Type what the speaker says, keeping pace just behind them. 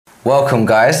Welcome,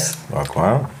 guys.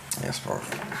 Welcome. Yes, bro.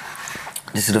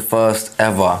 This is the first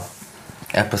ever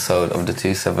episode of the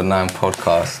 279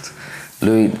 podcast.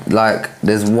 Louis,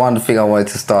 there's one thing I wanted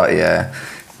to start, me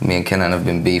and Kenan have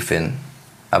been beefing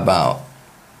about.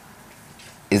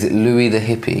 Is it Louis the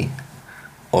hippie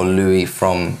or Louis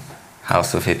from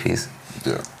House of Hippies?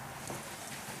 Yeah.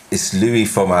 It's Louis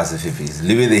from House of Hippies.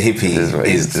 Louis the hippie is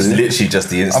literally just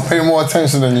the instant. I pay more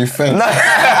attention than you think.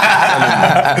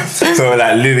 So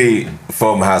Louis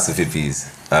from House of Hippies.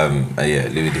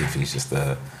 Louis the hippie is just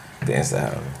the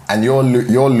instant. And your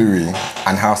Louis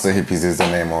and House of Hippies is the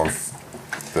name of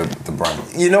the brand.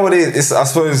 You know what it is? I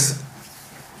suppose,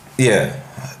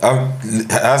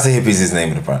 House of Hippies is the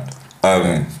name of the brand.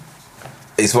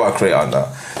 It's what I create under.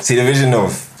 See, the vision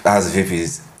of House of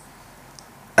Hippies,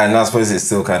 and I suppose it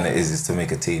still kind of is to make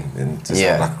a team and to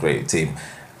sound like a great team,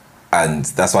 and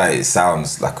that's why it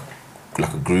sounds like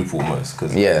a group almost.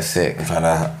 Cause sick. I'm trying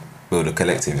to build a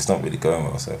collective. It's not really going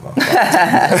well so far.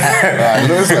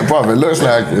 It looks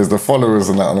like it's the followers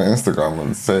and that on Instagram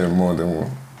and saying more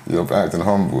than you're acting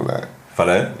humble.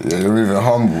 Follow? Yeah, you're moving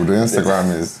humble. The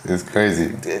Instagram is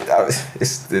crazy.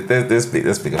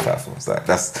 There's bigger platforms I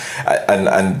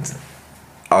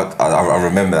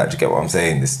remember that. Do you get what I'm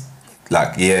saying? This,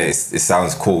 it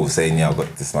sounds cool saying I've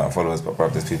got this amount of followers, but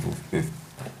probably there's people with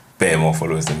bare more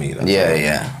followers than me. When did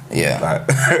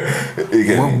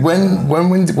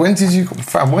you go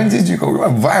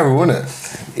viral, wasn't it?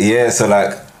 Yeah, so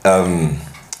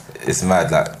it's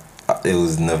mad. It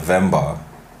was November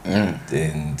in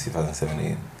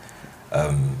 2017.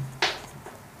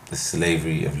 The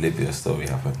slavery of Libya story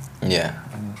happened. Yeah.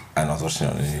 And I was watching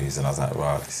it on the news and I was like,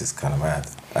 wow, this is kind of mad.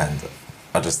 And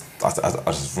I just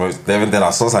wrote, then I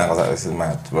saw something, I was like, this is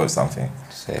mad, wrote something.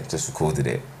 Sick. Just recorded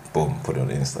it, boom, put it on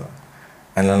Insta.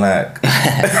 And then I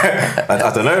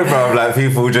don't know, bro,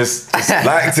 people just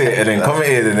liked it and then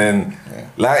commented and then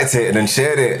liked it and then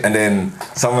shared it and then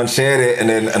someone shared it and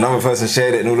then another person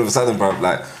shared it and all of a sudden, bro,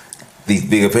 these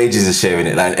bigger pages are sharing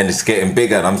it and it's getting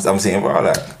bigger and I'm seeing,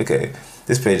 bro, okay,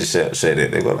 this page has shared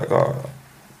it, they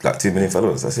got 2 million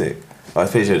followers, that's it.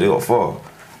 This page, they got 4.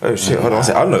 Oh shit, hold on a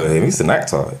second, I know him, he's an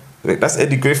actor. That's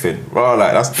Eddie Griffin, bro,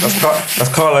 that's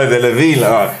Carlo Delevingne,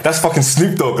 that's fucking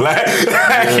Snoop Dogg, bro, the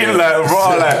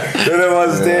other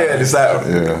one's there, and it's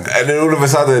and then all of a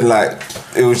sudden,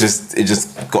 it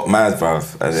just got mad, bro,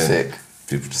 and then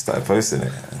people just started posting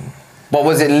it. What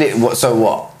was it so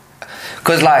what?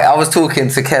 Because I was talking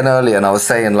to Ken earlier and I was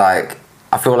saying I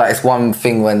feel like it's one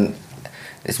thing when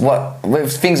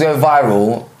things go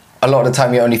viral, a lot of the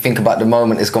time you only think about the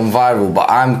moment it's gone viral, but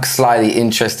I'm slightly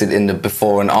interested in the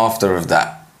before and after of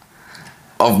that,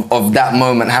 of that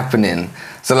moment happening.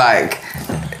 So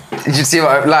did you see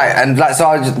what so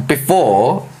I just,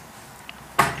 before,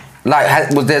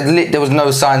 there was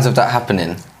no signs of that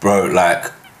happening? Bro,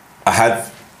 I had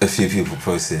a few people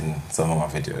posting some of my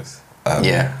videos. I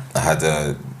had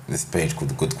this page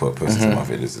called The Good Quote posting some of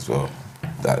my videos as well.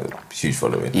 That huge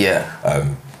following. Yeah.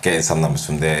 Getting some numbers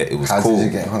from there, it was cool. How did you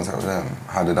get in contact with them?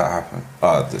 How did that happen?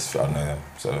 I know them,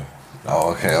 so.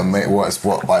 Oh, okay.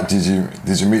 Did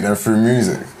you meet them through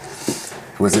music?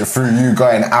 Was it through you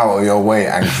going out of your way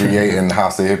and creating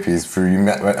House of Hippies? Through you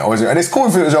met? Or was it? And it's cool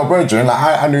if it was your brethren.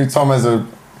 I knew Tom as a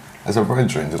brethren.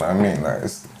 Do you know what I mean?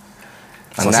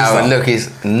 And now look, he's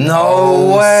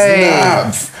no way.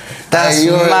 Snap. That's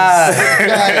mad.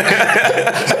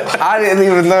 I didn't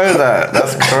even know that.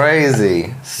 That's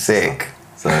crazy. Sick.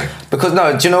 So. Because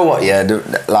do you know what? Yeah,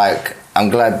 I'm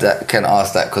glad that Ken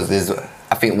asked that because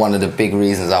I think one of the big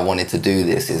reasons I wanted to do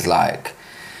this is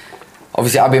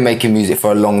obviously I've been making music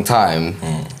for a long time,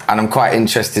 and I'm quite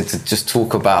interested to just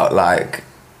talk about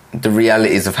the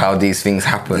realities of how these things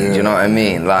happen. Do you know what I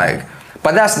mean?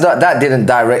 But that didn't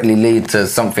directly lead to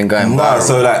something going viral.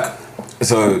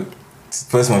 So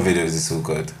first my videos is all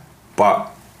good, but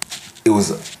it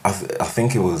was I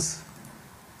think it was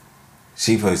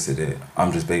she posted it.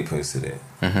 I'm Just Bait posted it,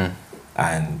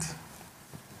 and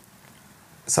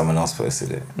someone else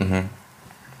posted it.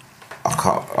 I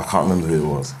can't remember who it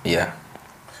was. Yeah,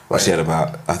 but she had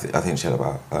about I think she had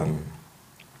about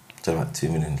 2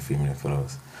 million, 3 million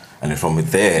followers, and then from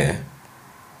there.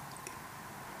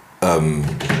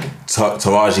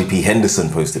 Taraji P. Henderson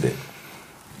posted it.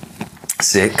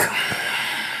 Sick.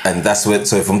 And that's where,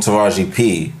 so from Taraji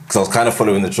P, because I was kind of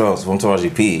following the trails, from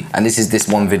Taraji P. And this is this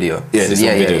one video? Yeah, this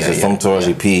one video. So from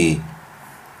Taraji P,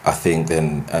 I think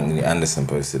then Anthony Anderson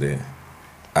posted it,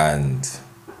 and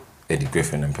Eddie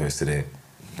Griffin then posted it,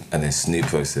 and then Snoop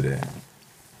posted it.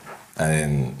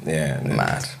 And then,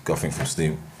 Mad. Got a thing from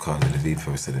Snoop, Carlo Delevingne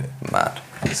posted it. Mad.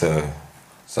 So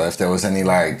So if there was any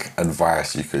like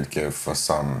advice you could give for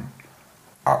some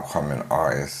upcoming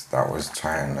artists that was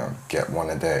trying to get one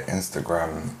of their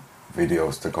Instagram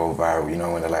videos to go viral, you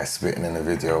know, when they're like spitting in the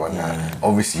video and that,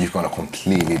 obviously you've gone a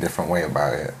completely different way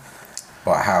about it.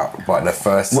 But the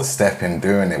first step in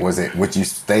doing it, would you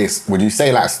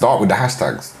say like start with the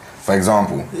hashtags, for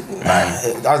example?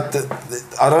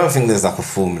 I don't think there's like a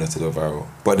formula to go viral,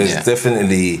 but there's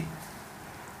definitely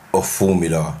a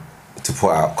formula to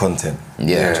put out content.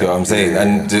 Yeah. Do you know what I'm saying?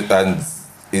 And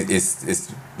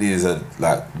it's these are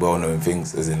like well-known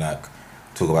things, as in like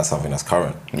talk about something that's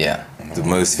current. Yeah. The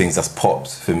most things that's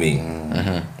popped for me,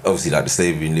 obviously like the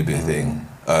slavery in Libya thing.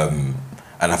 And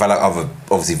I've had like other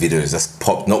obviously videos that's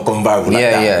popped, not gone viral like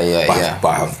that.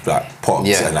 But have like popped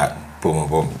and like boom,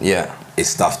 boom, boom. Yeah. It's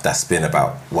stuff that's been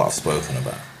about what I've spoken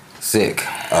about. Sick.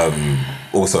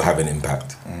 Also have an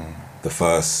impact. The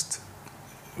first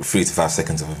 3 to 5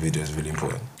 seconds of a video is really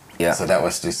important. Yeah. So that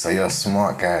was so you're a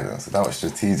smart guy then. So that was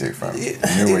strategic, fam.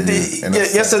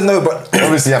 Yes and no, but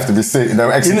obviously you have to be sick. The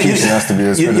execution has to be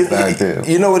as good as the idea.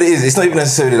 You know what it is? It's not even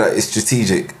necessarily like it's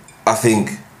strategic. I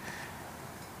think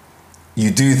you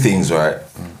do things right,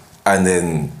 and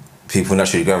then people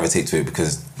naturally gravitate to it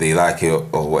because they like it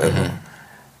or whatever.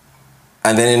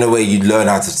 And then in a way you learn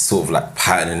how to sort of like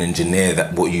pattern and engineer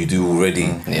that what you do already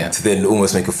to then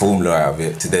almost make a formula out of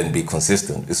it to then be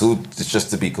consistent. It's just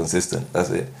to be consistent,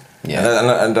 that's it.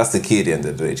 Yeah. And that's the key at the end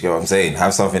of the day, do you get what I'm saying?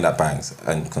 Have something that bangs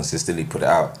and consistently put it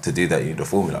out. To do that you need a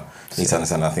formula. You need to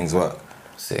understand how things work.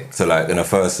 Sick. So like in the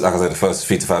first, like I said, the first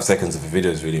 3 to 5 seconds of a video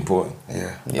is really important.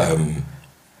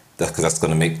 Because that's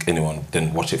going to make anyone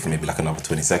then watch it for maybe like another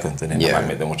 20 seconds and then it might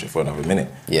make them watch it for another minute.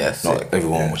 Not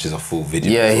everyone watches a full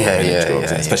video.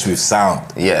 Especially with sound.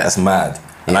 That's mad.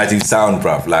 And I do sound,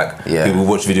 bruv. Like people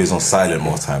watch videos on silent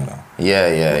more time now. You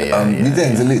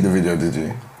didn't delete the video, did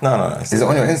you? No. Is it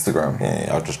on your Instagram?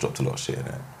 Yeah, I just dropped a lot of shit in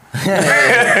it.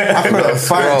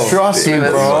 Trust me,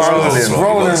 bro. It's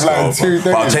rolling like 2 days.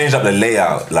 But I've changed up the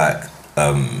layout like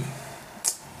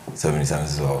so many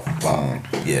times as well.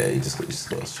 But yeah, you just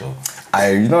got to show.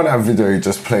 You know that video you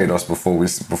just played us before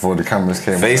the cameras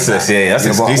came? Faceless, that's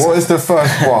exclusive. What was the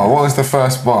first bar? What was the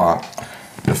first bar?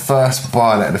 The first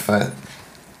bar, like the first.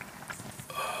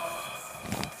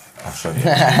 I've shown you.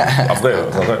 I've got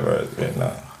it.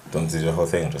 No, don't do the whole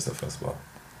thing, just the first bar.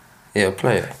 Yeah,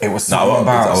 play it. It was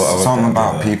something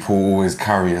about people always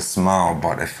carry a smile,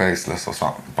 but they're faceless or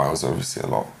something. But it was obviously a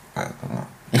lot better than that.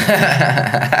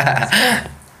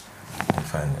 Let me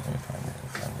find it.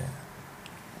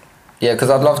 Yeah, because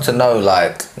I'd love to know,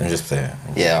 like... Let me just play it.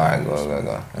 Yeah, alright,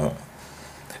 go. Oh.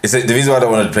 It's the reason why I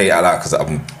don't want to play it out loud because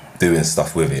I'm doing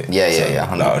stuff with it. Yeah,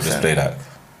 100%. I'll just play that.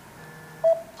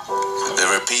 There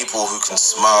are people who can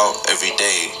smile every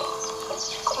day,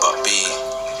 but be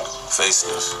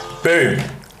faceless. Boom.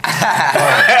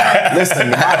 Listen,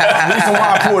 the reason why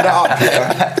I pulled that up, is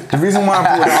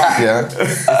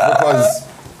because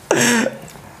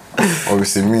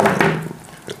obviously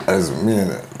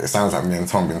it sounds like me and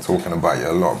Tom been talking about you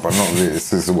a lot, but not really.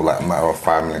 This is all like a matter of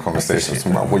 5-minute conversations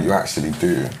talking about what you actually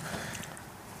do.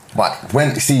 But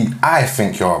I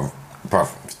think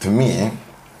to me,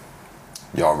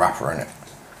 you're a rapper, innit?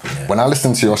 Yeah. When I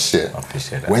listen to your shit, I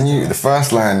appreciate that. The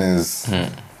first line is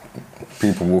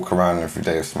people walk around every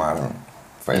day smiling,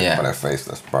 but they're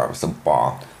faceless, bro. It's a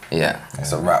bar. Yeah.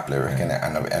 It's a rap lyric, innit?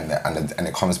 And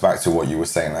it comes back to what you were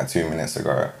saying like 2 minutes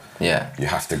ago. Yeah. You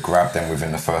have to grab them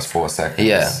within the first 4 seconds.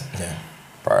 Yeah.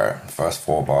 Bro, the first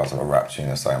 4 bars of a rap tune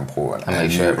are so important. And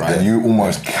make sure, right? And you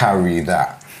almost carry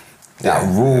that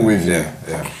rule with you.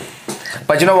 Yeah.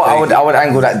 But you know what? I would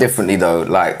angle that differently though.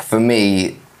 Like for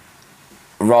me,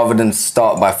 rather than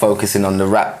start by focusing on the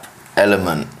rap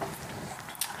element,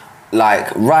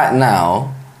 like right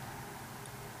now,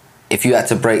 if you had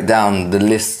to break down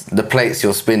the plates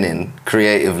you're spinning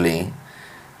creatively,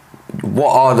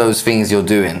 what are those things you're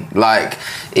doing? Like,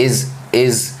 is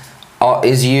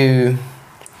you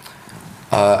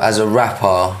as a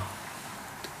rapper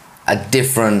a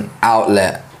different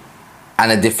outlet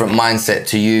and a different mindset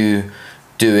to you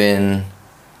doing,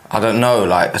 I don't know,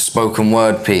 like a spoken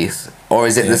word piece, or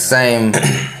is it the same?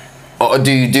 Or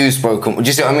do you do spoken? Do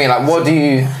you see what I mean? Like, what do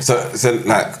you? So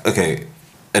like, okay,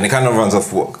 and it kind of runs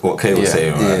off what Kay was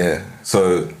saying, right? Yeah.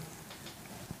 So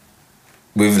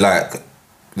with like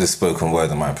the spoken word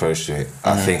and my approach to it,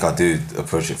 I think I do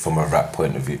approach it from a rap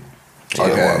point of view. Do you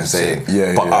get what I'm saying?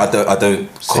 Yeah, but yeah. I don't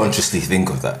consciously think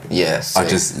of that. Yes. I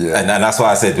just and that's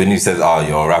why I said when you said, "Oh,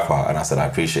 you're a rapper," and I said I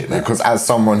appreciate that because as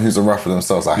someone who's a rapper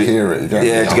themselves, I hear it. Do you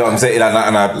get what I'm saying?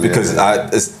 Because I'm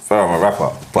a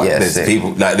rapper, but there's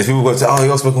people go to, "Oh,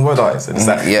 you're a spoken word artist," and it's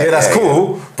like, that's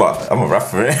cool, but I'm a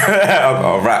rapper. I'm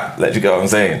a rap. Like, do you get what I'm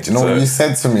saying? Do you know what you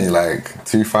said to me? Like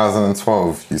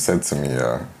 2012, you said to me,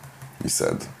 you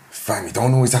said, "Fam, you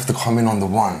don't always have to come in on the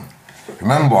one."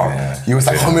 Remember, you was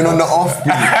like coming on the offbeat.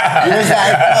 You was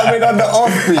like coming on the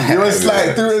offbeat. You was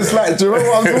like doing like. Do you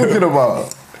remember what I'm talking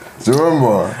about? Do you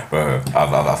remember? Bro,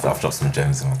 I've dropped some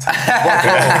gems in my time.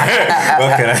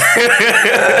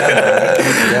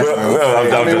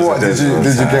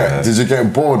 Did you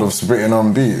get bored of spitting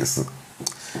on beats?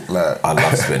 Like, I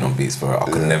love spitting on beats, bro. I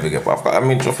could never get. Drop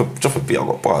a beat. I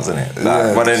got bars in it.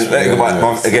 Like, but then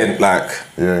again, like,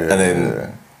 and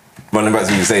then. Running back to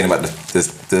what you were saying about the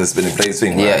spinning plates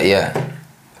thing, right? Yeah.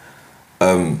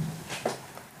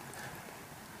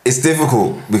 It's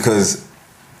difficult because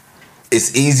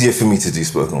it's easier for me to do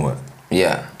spoken word.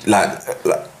 Yeah. Like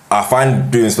I find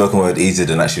doing spoken word easier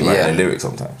than actually writing a lyric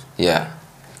sometimes. Yeah.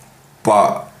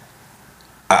 But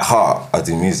at heart, I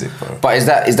do music, bro. But is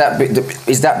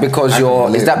that because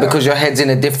your head's in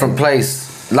a different place?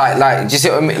 Like, do you see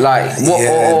what I mean? Like,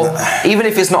 or even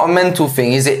if it's not a mental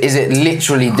thing, is it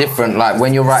literally different? Like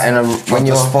when you're writing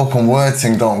the spoken word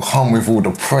thing don't come with all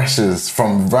the pressures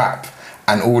from rap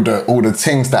and all the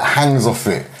things that hangs off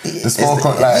it. The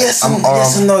spoken yes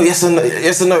and no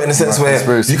in the sense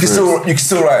where you can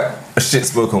still write a shit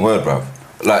spoken word, bro.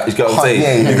 Like, you get what I'm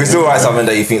saying? You can still write something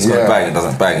that you think is going to bang, it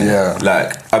doesn't bang. Yeah.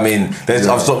 Like, I mean,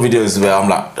 I've shot videos where I'm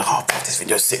like, oh, bro, this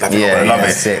video's sick, like, people are going to love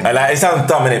it. Sick. And like, it sounds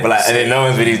dumb, innit? But like, and then no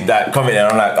one's really like commenting,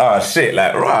 and I'm like, oh shit,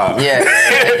 like, rah. Yeah.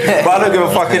 But I don't give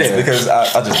a fuck in it because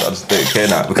I just don't care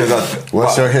now. Because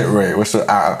what's your hit rate? What's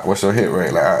your hit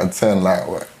rate? Like, out of 10, like,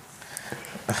 what?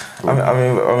 I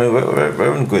mean,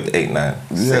 we're in a good 8, 9.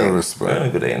 Yeah, respect. We're in a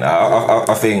good 8, 9.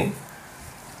 I think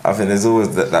there's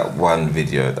always that one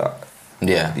video that.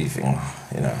 Yeah. You think,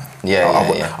 you know.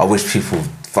 Yeah. I wish people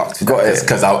fucked with it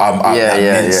because I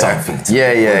meant something to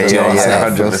Yeah.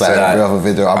 100%. We have a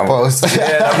video I post.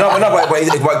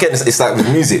 But again, it's like with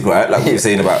music, right? Like what you're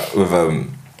saying about with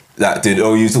that dude.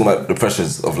 Oh, you talking about the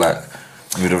pressures of like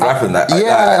with the rap and that.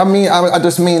 I mean, I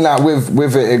just mean like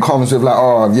with it comes with like,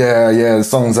 oh the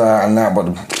songs are and that, but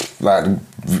like the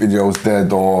video's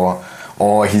dead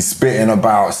or he's spitting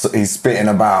about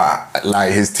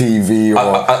like his TV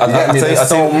or there's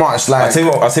so much like.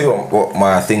 I'll tell you what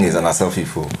my thing is, and I tell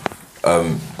people,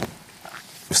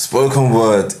 spoken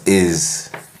word is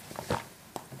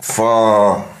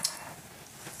far,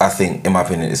 I think, in my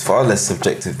opinion, is far less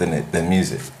subjective than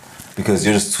music, because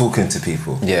you're just talking to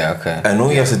people. Yeah, okay. And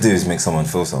all you have to do is make someone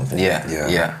feel something.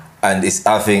 Yeah. And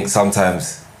I think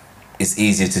sometimes it's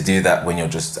easier to do that when you're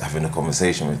just having a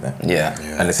conversation with them. Yeah.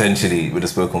 And essentially, with the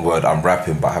spoken word, I'm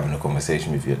rapping but having a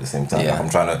conversation with you at the same time. Like, I'm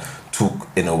trying to talk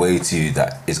in a way to you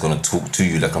that is going to talk to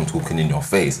you like I'm talking in your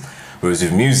face. Whereas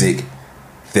with music,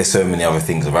 there's so many other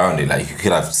things around it. Like, you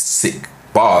could have sick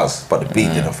bars, but the beat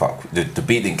didn't fuck. The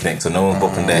beat didn't connect, so no one's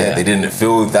bopping their head. They didn't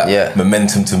feel that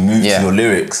momentum to move to your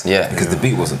lyrics because the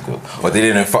beat wasn't good. Or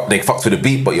they fucked with the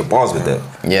beat, but your bars were there.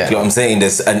 Yeah. Do you know what I'm saying?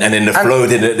 There's and then the flow,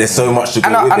 there's so much to go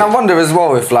with it. And I wonder as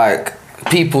well if like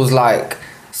people's like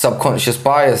subconscious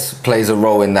bias plays a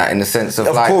role in that, in the sense of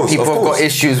like people have got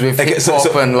issues with hip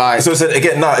hop and like. So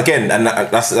again, and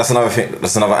that's another thing.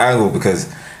 That's another angle, because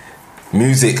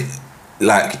music.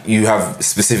 Like, you have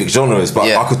specific genres, but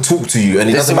I could talk to you, and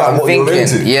it doesn't matter what you're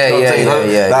into.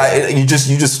 Like, you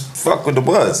just fuck with the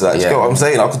words. Like, you get what I'm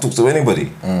saying? I could talk to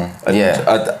anybody.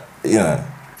 You know,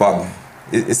 but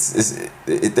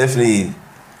it definitely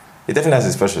has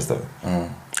its pressures though.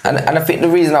 And I think the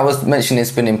reason I was mentioning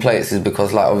spinning plates is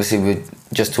because, like, obviously we're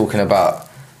just talking about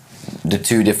the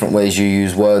two different ways you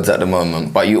use words at the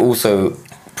moment, but you also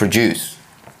produce.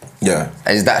 Yeah.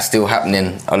 Is that still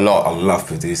happening a lot? I love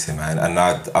producing, man. And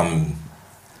I'm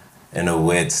in a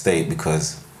weird state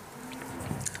because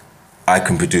I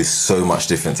can produce so much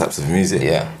different types of music.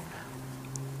 Yeah.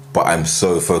 But I'm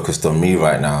so focused on me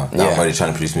right now that I'm only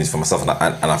trying to produce music for myself,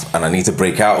 and I need to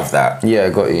break out of that. Yeah,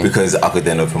 got you. Because I could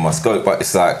then open my scope. But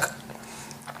it's like,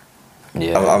 I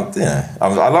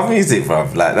love music, bro.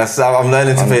 Like, I'm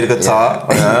learning to play the guitar.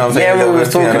 We were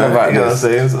talking about you know what I'm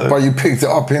saying? So. But you picked it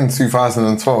up in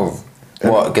 2012.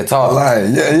 What, guitar? Like,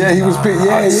 he was picked.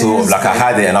 I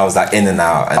had it and I was like in and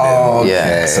out.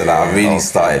 And so like I really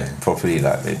started properly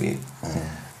like maybe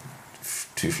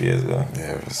 2-3 years ago.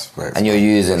 Yeah, respect. And you're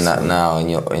using that now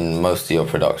in most of your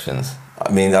productions. I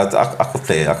mean, I could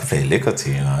play a lick or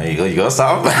two, you know. You got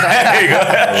something?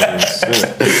 I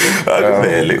could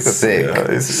play a lick or two. Sick. You know?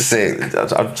 It's Sick.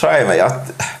 I'm trying, mate.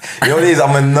 You know what it is?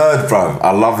 I'm a nerd, bro.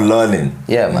 I love learning.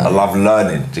 Yeah, man. I love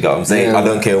learning. Do you get what I'm saying? Yeah. I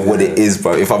don't care what it is,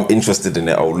 bro. If I'm interested in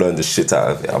it, I'll learn the shit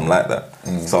out of it. I'm like that.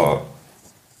 So,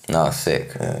 No,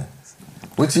 sick. yeah.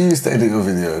 What do you use to edit your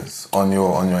videos on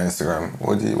your Instagram?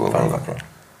 What Bro.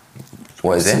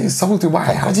 What is it? So do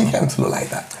I. How do you get them to look like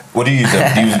that? What do you use? Do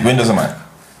you use Windows or Mac?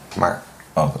 Mac.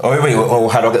 Oh, wait.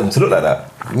 How do I get them to look like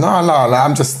that? No, like,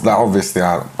 I'm just like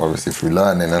obviously through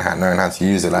learning and knowing how to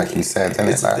use it, like you said, and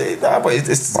it's like. Nah, but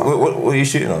it's what are you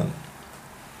shooting on?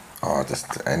 Oh, just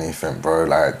anything, bro.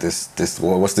 Like this.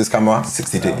 What's this camera?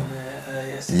 60D.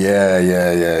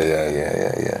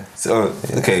 Yeah. So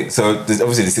okay, so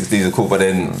obviously the 60s are cool, but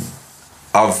then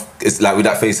it's like with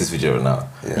that Faces video now.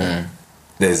 Yeah.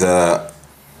 There's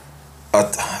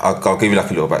I'll give you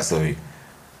like a little backstory.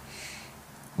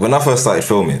 When I first started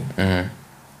filming,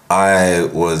 I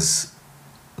was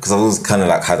kind of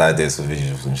like had ideas for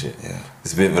visuals and shit. Yeah.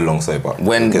 It's a bit of a long story, but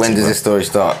When does this story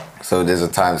start? So there's a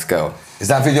time scale. Is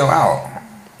that video out?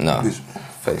 No.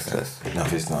 Faceless. No,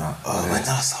 it's not. Oh, when did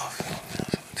I start filming?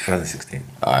 2016.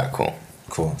 Alright, cool.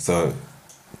 Cool. So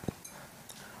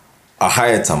I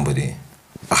hired somebody,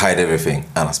 I hired everything,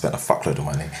 and I spent a fuckload of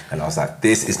money. And I was like,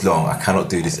 this is long, I cannot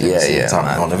do this every single time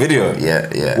man. on a video.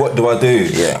 Yeah. What do I do?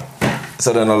 Yeah.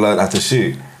 So then I learned how to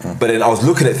shoot. But then I was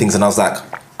looking at things and I was like,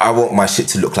 I want my shit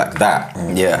to look like that.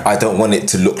 Yeah. I don't want it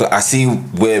to look like, I see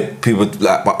where people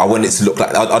like, but I want it to look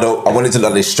like, I want it to look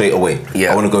like this straight away.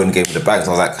 Yeah. I want to go in the game with the bags.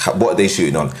 So I was like, what are they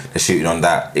shooting on? They're shooting on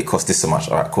that. It costs this so much.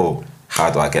 All right, cool. How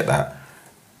do I get that?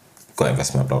 Got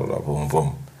investment, blah, blah, blah, boom,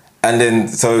 boom. And then,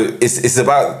 so it's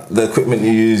about the equipment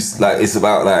you use, like, it's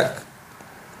about, like,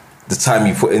 the time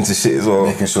you put into shit as well.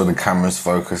 Making sure the camera's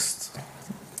focused.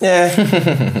 Yeah.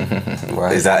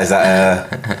 Right. Is that a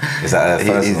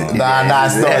first one? Nah,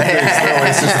 it's not a thing still.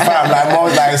 It's just a fact. Like,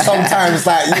 most, like, sometimes,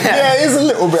 like, yeah, it's a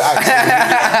little bit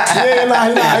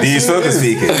actually. Do you use focus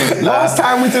speaking? Last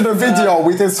time we did a video,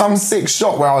 we did some sick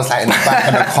shot where I was like in the back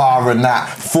of the car and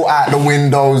that, foot out the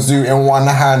window, zoot in one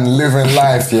hand, living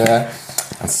life, yeah.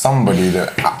 And somebody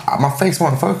my face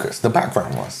wasn't focused, the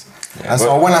background was. And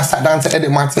so when I sat down to edit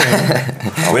my thing,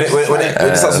 when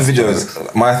it starts with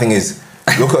videos, my thing is,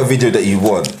 look at a video that you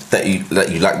want, that you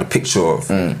like the picture of,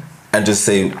 and just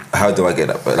say, how do I get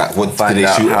that? But like, what do they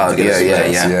shoot on?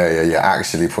 Yeah.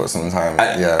 Actually put some time.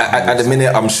 At the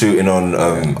minute, I'm shooting on.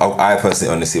 I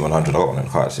personally own the C100. I got one in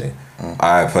the car actually.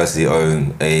 I personally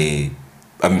own I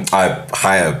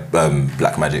hire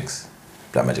Black Magic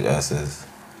Ursas.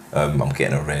 I'm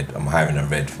getting a red. I'm hiring a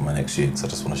red for my next shoot, so I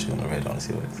just want to shoot on a red. I want to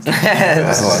see what it is. I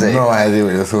have no idea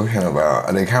what you're talking about.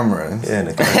 Are they cameras? Yeah,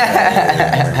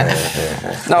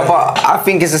 No, but I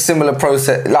think it's a similar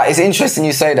process. Like, it's interesting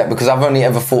you say that because I've only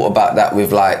ever thought about that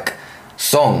with like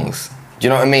songs. Do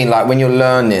you know what I mean? Like when you're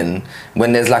learning,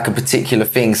 when there's like a particular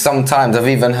thing. Sometimes I've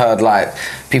even heard like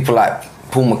people like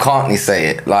Paul McCartney say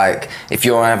it. Like if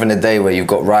you're having a day where you've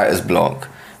got writer's block,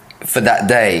 for that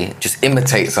day, just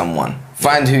imitate someone.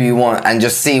 Find who you want and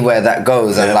just see where that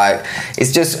goes. And like,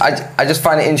 it's just, I just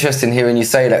find it interesting hearing you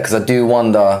say that because I do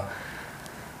wonder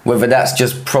whether that's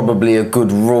just probably a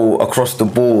good rule across the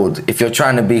board. If you're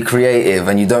trying to be creative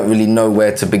and you don't really know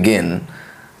where to begin.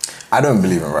 I don't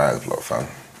believe in writer's block, fam.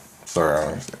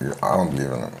 Sorry, I don't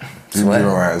believe in it. Do you believe in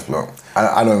writer's block?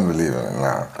 I don't believe in it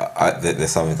now. There's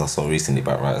something I saw recently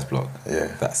about writer's block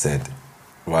that said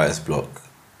writer's block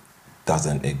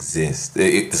doesn't exist.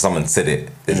 Someone said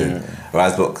it. They said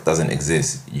writer's block doesn't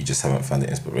exist. You just haven't found the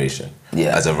inspiration.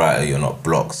 Yeah. As a writer, you're not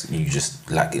blocked. You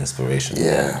just lack inspiration.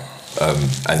 Yeah.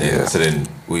 And then so then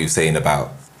what you're saying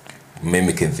about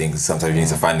mimicking things. Sometimes you need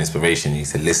to find inspiration. You need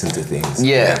to listen to things.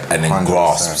 Yeah. And then 100%.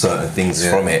 Grasp certain things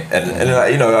from it. And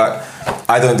like, you know, like,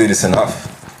 I don't do this enough.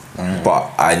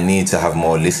 But I need to have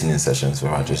more listening sessions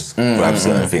where I just grab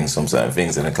certain things from certain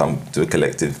things and then come to a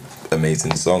collective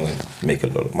amazing song and make a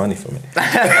lot of money from it.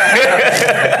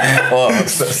 Well,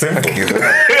 simple.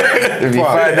 If you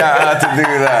find out how to do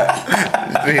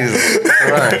that, Jesus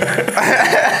Christ.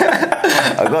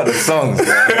 I got the songs,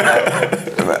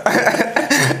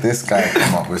 man. This guy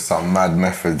came up with some mad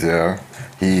method, yeah.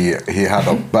 He had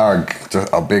a bag, just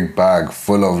a big bag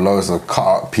full of loads of cut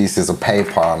up pieces of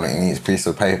paper, and in each piece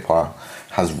of paper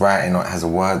has writing on it, has a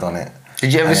word on it.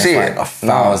 Did you ever see like it?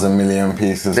 1,000 million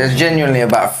pieces. There's genuinely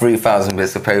about 3,000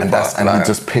 bits of paper. And he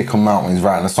just pick them out when he's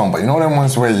writing a song. But you know them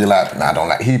ones where you're like, nah, I don't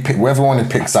like. Whoever one he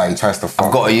picks out, he tries to.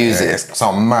 I've got to use it. It's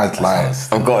something mad, like.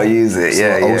 I've got to use it.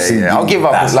 Yeah. I'll give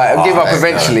up. I'll give up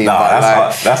eventually.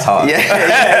 That's hard.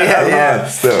 Yeah.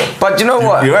 Still. But you know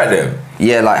what? You're right there.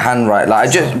 Yeah, like handwrite.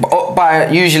 Like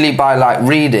usually by like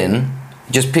reading,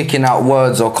 just picking out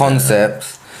words or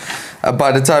concepts.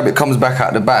 By the time it comes back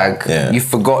out the bag, you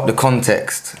forgot the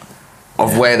context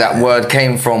of where that word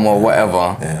came from or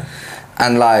whatever. Yeah.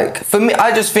 And like for me,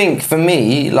 I just think for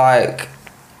me, like,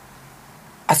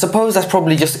 I suppose that's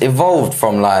probably just evolved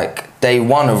from like day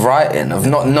one of writing, of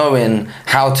not knowing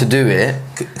how to do it.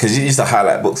 Because you used to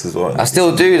highlight books as well. I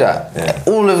still do that. Yeah.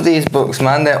 All of these books,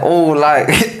 man, they're all like,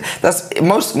 that's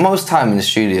most time in the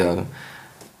studio.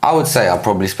 I would say I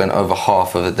probably spent over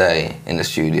half of a day in the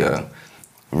studio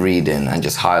reading and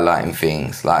just highlighting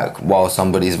things, like while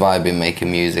somebody's vibing, making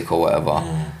music or whatever.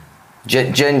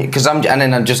 Because and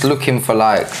then I'm just looking for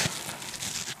like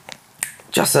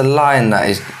just a line that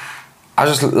is, I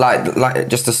just like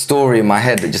just a story in my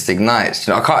head that just ignites.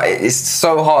 You know, I can't. It's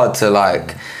so hard to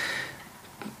like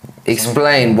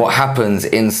explain what happens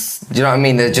in. Do you know what I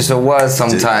mean? There's just a word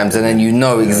sometimes, and then you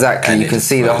know exactly. You can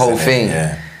see the whole thing.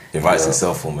 It writes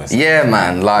itself almost. Yeah,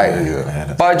 man. Like,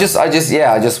 but I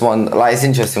just want, like, it's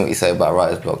interesting what you say about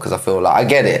writer's block, because I feel like I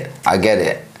get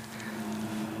it,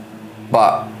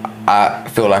 but I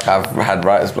feel like I've had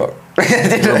writer's block.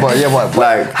 but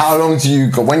like, how long do you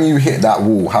go when you hit that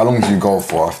wall? How long do you go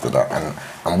for after that,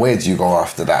 and where do you go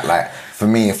after that? Like for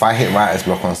me, if I hit writer's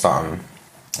block on something,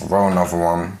 I roll another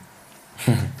one.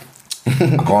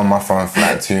 I go on my phone for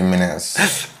like 2 minutes,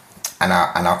 and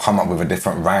I'll come up with a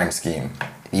different rhyme scheme.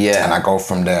 Yeah. And I go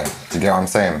from there. Do you get what I'm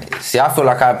saying? See, I feel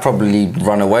like I probably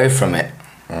run away from it.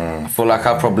 I feel like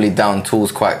I probably down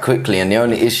tools quite quickly, and the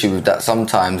only issue with that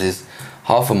sometimes is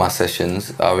half of my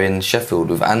sessions are in Sheffield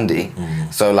with Andy.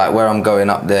 So like where I'm going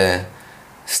up there,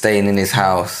 staying in his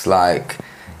house, like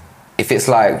if it's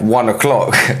like 1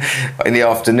 o'clock in the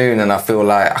afternoon and I feel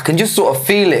like, I can just sort of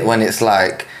feel it when it's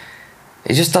like,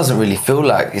 it just doesn't really feel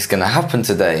like it's gonna happen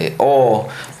today. But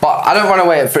I don't run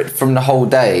away from the whole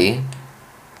day,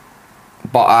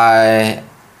 but I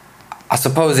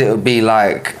suppose it would be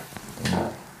like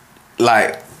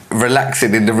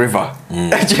relaxing in the river,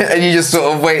 and you're just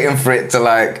sort of waiting for it to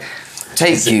like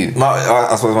take you.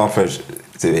 I suppose my approach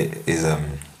to it is I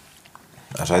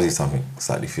try to do something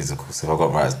slightly physical. So if I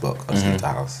got writer's block, I just leave the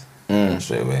house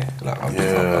straight away. Like I'll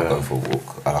go for a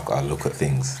walk. I look at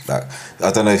things. Like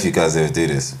I don't know if you guys ever do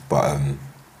this, but do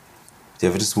you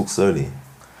ever just walk slowly?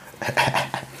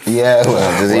 Yeah, when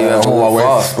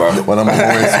I'm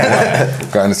always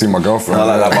going to see my girlfriend. No,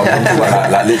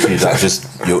 like literally, like just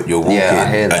you're walking,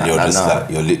 and you're just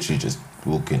like you're literally just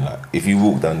walking. Like if you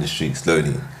walk down the street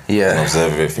slowly, and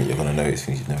observe everything, you're gonna notice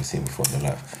things you've never seen before in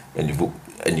your life. And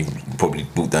you've probably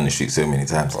walked down the street so many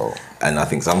times. And I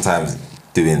think sometimes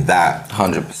doing that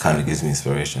 100% kind of gives me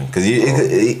inspiration, because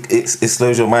it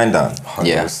slows your mind down.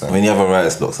 100%. When you have a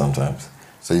writer's block sometimes.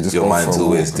 So you just your mind's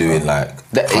always doing like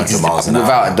 100 miles an hour.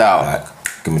 Without a doubt. Like,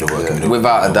 give me the word,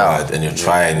 without a doubt. And you're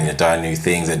trying and you're trying new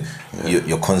things, and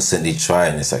you're constantly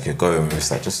trying. It's like you're going,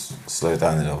 it's like just slow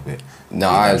down a little bit. No,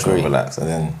 I agree. Relax, and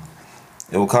then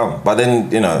it will come. But then,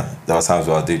 you know, there are times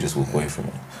where I do just walk away from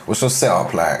it. What's your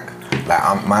setup like?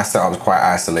 My setup is quite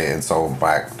isolated, so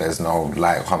like there's no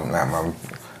light coming at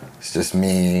it's just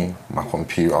me, my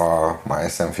computer, my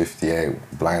SM58,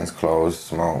 blinds closed,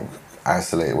 smoke.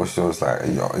 Isolated. What's yours like?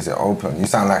 Is it open? You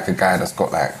sound like a guy that's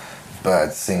got like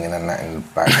birds singing and that in the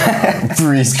background.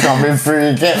 Breeze coming through,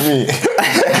 you get me? You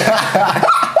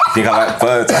think I like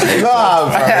birds? I hate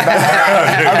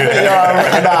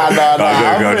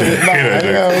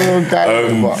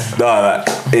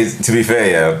birds. To be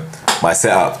fair, my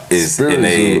setup is in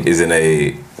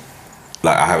a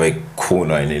like I have a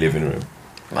corner in the living room.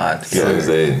 Mad. You know what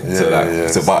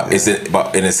I'm saying?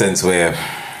 But in a sense where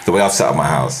the way I've set up my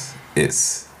house,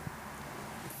 it's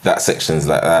that section's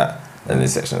like that and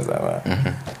this section's like that.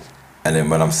 And then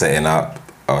when I'm setting up,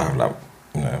 I'll have like,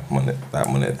 you know,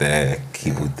 monitor there,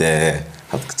 keyboard there,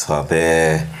 have the guitar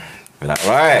there. Be like,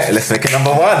 right, let's make it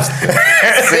number one.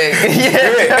 Sick.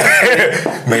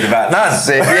 Yeah. Made about none.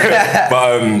 Sick. Yeah.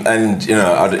 But and you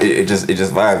know, it just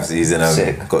vibes. Using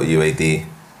got UAD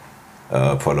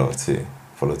Apollo 22,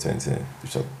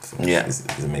 which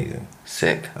is amazing.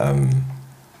 Sick.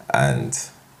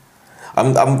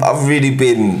 And I've really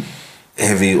been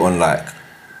heavy on like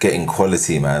getting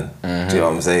quality, man. Do you know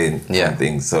what I'm saying? Yeah.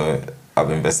 Things. So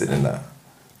I've invested in that.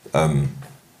 And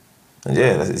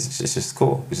yeah, it's just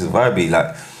cool. It's just vibey.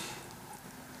 Like,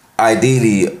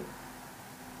 ideally,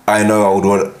 I know I would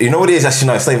want. You know what it is? Actually,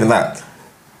 no, it's not even that.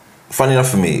 Funny enough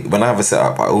for me, when I have a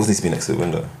setup, I always need to be next to the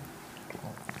window.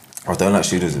 I don't like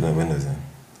studios with no windows in.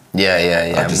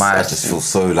 Yeah. I just feel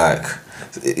so like.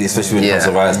 especially when it comes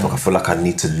to writer's block, I feel like I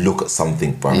need to look at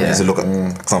something, bro. I need to look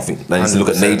at something. I need to look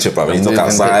at nature, bro. I need to look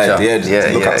outside.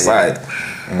 Just look outside.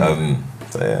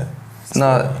 So yeah.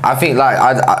 No, I think like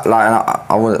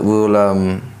I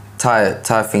will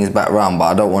tie things back round, but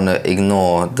I don't want to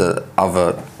ignore the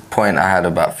other point I had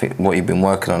about what you've been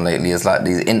working on lately. Is like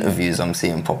these interviews I'm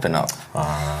seeing popping up.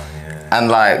 And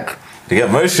like they get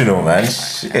emotional, man.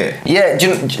 Shit. Yeah,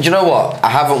 do you know what? I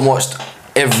haven't watched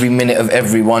every minute of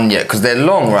every one yet because they're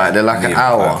long, right? They're like an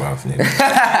hour. I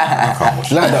can't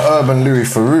watch like the urban Louis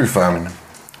Theroux, fam.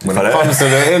 When it comes to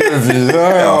the interviews,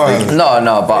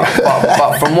 no, but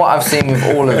from what I've seen with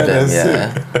all of them,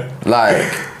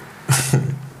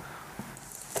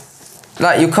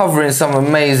 like you're covering some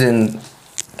amazing.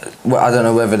 Well, I don't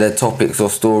know whether they're topics or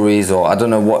stories, or I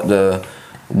don't know what the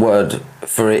word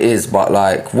for it is, but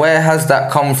like, where has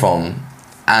that come from,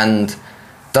 and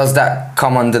does that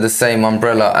come under the same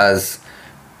umbrella as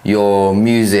your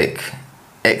music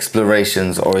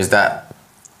explorations, or is that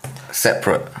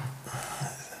separate?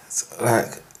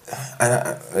 Like,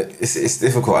 and it's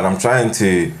difficult, and I'm trying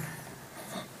to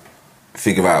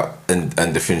figure out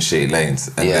and differentiate lanes,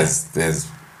 and there's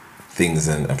things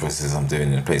and processes I'm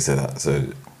doing in a place like that, so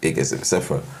it gets a bit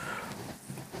separate.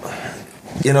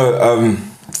 You know,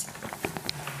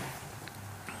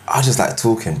 I just like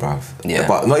talking, bruv. Yeah.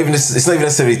 But it's not even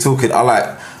necessarily talking.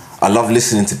 I love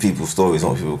listening to people's stories,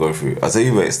 what people go through. I'll tell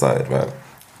you where it started, right?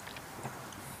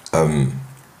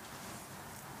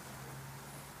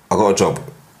 I got a job.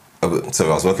 So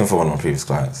I was working for one of my previous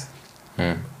clients,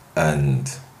 and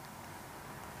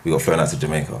we got flown out to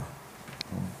Jamaica,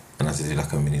 and I had to do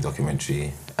like a mini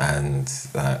documentary, and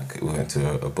like we went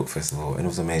to a book festival, and it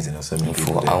was amazing. There were so many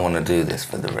people there. I want to do this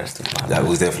for the rest of my life. Like, it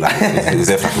was there for like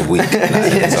a week.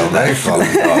 It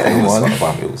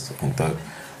was fucking dope.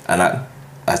 And I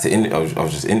had to I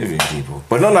was just interviewing people.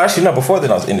 But no, actually no. Before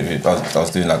then, I was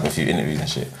doing like a few interviews and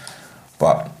shit.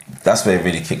 But that's where it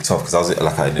really kicked off, because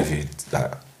I interviewed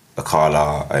like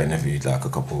Akala, I interviewed like a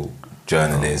couple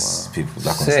journalists, people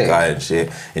like on Sky and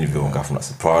shit. Interviewed one guy from like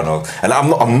Soprano, and I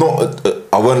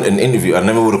wasn't an interviewer. I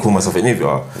never would have called myself an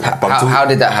interviewer. How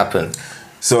did that happen?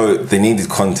 So they needed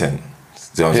content.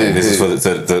 Do you know what I'm saying? This is for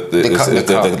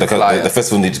the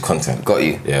festival needed content. Got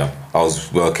you. Yeah, I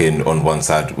was working on one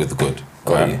side with the good.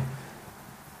 Got you.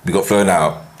 We got flown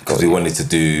out because we wanted to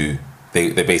do.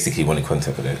 They basically wanted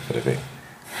content for the thing.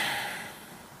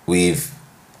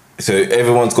 So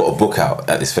everyone's got a book out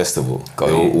at this festival.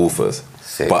 They're all authors.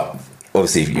 Sick. But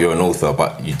obviously you're an author,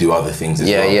 but you do other things as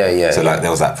well. Yeah. So like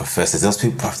there was like professors, there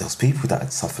was people that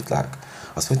had suffered. Like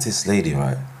I spoke to this lady,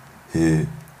 right, who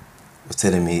was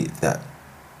telling me that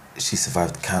she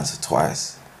survived cancer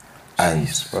twice. And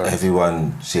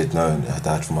everyone she had known had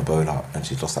died from Ebola, and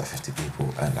she'd lost like 50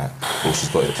 people, and like all she's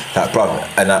got is that, brother.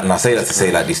 And I say that to say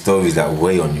like these stories that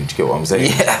weigh on you. Do you get what I'm saying?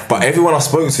 Yeah. But everyone I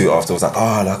spoke to after was like,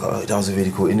 that was a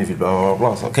really cool interview, blah blah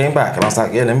blah. So I came back and I was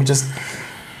like, let me just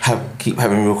keep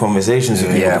having real conversations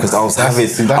with people, because I was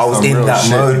in that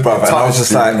mode, brother. And I was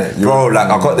just like, bro, like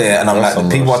I got there and I'm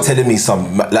like, people are telling me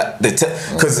some like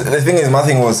because the thing is, my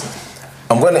thing was,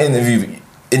 I'm going to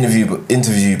interview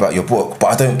you about your book, but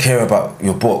I don't care about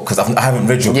your book because I haven't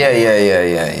read your book.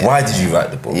 Yeah. Why did you write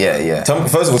the book? Yeah. Tell me,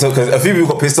 first of all, because a few people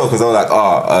got pissed off because they were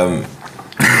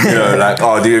like,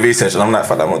 do your research, and I'm like,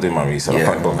 fuck, I'm not doing my research. I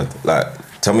can't bother. Like,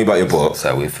 tell me about your book.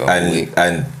 So we felt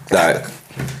and like,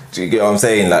 do you get what I'm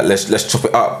saying? Like, let's chop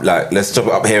it up. Like, let's chop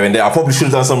it up here and there. I probably should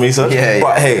have done some research.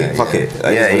 But hey, fuck it.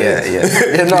 Like, Yeah.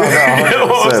 No. You know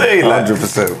what I'm saying? Like,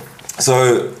 100%.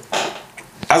 So,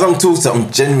 as I'm talking to them,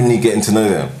 I'm genuinely getting to know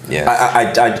them. Yeah.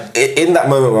 I in that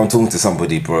moment when I'm talking to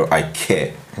somebody, bro, I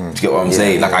care. Do you get what I'm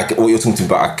saying? Like, I get what you're talking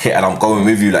about, I care, and I'm going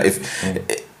with you. Like,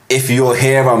 if you're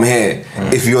here, I'm here.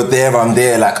 If you're there, I'm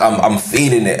there. Like, I'm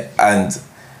feeling it, and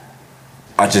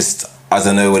I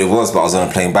don't know what it was, but I was on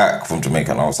a plane back from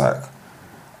Jamaica, and I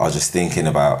was just thinking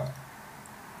about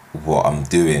what I'm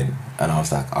doing, and I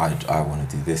was like, I want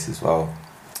to do this as well.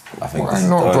 I think why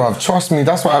not, bruv? Trust me,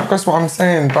 that's what I'm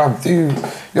saying, bruv. Dude,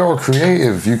 you're a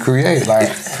creative. You create. Like,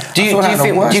 do you think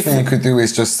the worst thing you could do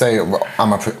is just say, well,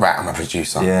 I'm a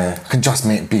producer. Yeah. I can just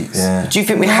make beats. Yeah. Do you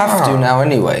think we have to now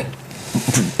anyway?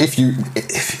 If you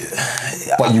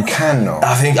but you can though.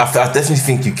 I definitely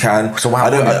think you can. So why I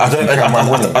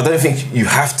don't think you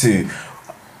have to.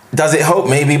 does it help?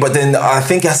 Maybe, but then I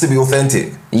think it has to be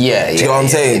authentic. Yeah, do you know what I'm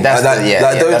saying? Don't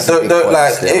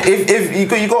if you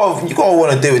gotta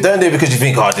want to do it. Don't do it because you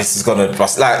think, oh, this is gonna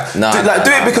bust. Do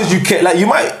it because you care. Like it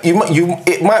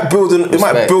might build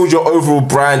your overall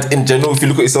brand in general. If you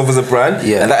look at yourself as a brand,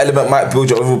 and that element might build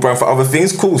your overall brand for other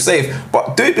things. Cool, safe.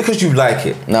 But do it because you like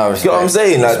it. No, you know what I'm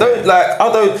saying? Like I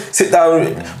don't sit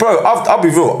down, bro. I'll be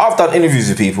real. I've done interviews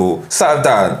with people, sat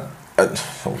down. I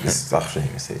shouldn't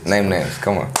even say it. Name names,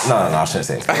 come on. No, I shouldn't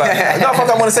say it. No, fuck,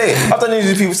 I want to say it. I've done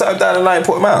interviews with people, sat down and lie and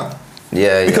put them out.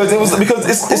 Yeah, because it's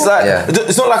like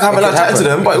it's not like I haven't like chatting to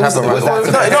them, but it was was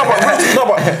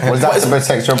that to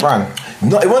protect your brand?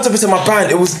 No, it wasn't to protect my brand.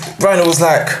 It was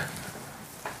like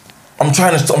I'm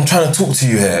trying to talk to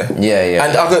you here. Yeah.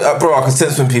 And I could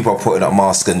sense when people are putting up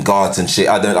masks and guards and shit.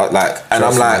 I don't like, and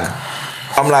I'm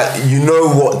like, you know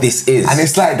what this is, and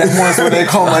it's like them ones when they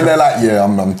come and they're like, yeah,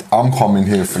 I'm coming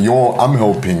here for I'm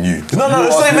helping you. No,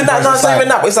 it's not even that. No, it's not even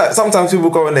that. But it's like sometimes people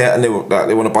go in there and they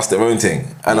want to bust their own thing,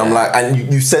 and I'm like, and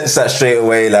you sense that straight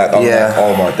away. Like, I'm like,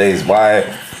 oh my days, why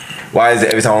is it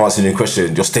every time I'm asking you a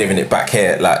question, you're steering it back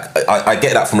here? Like, I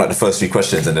get that from like the first 3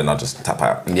 questions, and then I just tap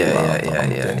out.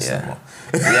 Yeah.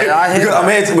 I hear I'm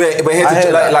here to, we're here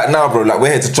to like now, bro. Like,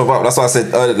 we're here to chop up. That's why I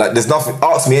said earlier, like, there's nothing.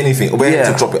 Ask me anything. We're here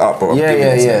to chop it up, bro.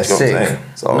 Yeah. Sick.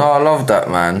 So, no, I love that,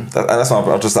 man. And that's why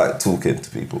I just like talking to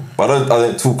people. But I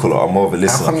don't talk a lot. I'm more of a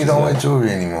listener. How come you don't wear jewelry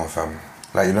anymore, fam?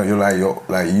 Like, you know, you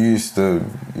used to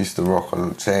rock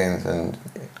on chains and.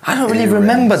 I don't really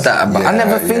remember that about. I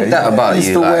never think that about you. You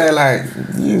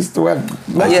used to wear.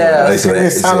 You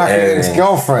sound like an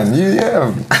ex-girlfriend.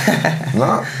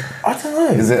 No. I don't know.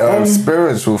 Is it a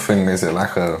spiritual thing? Is it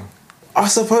like a? I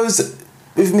suppose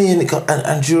with me and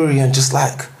jewelry and just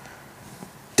like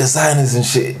designers and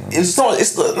shit. It's not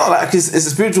like it's a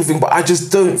spiritual thing, but I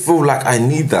just don't feel like I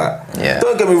need that. Yeah.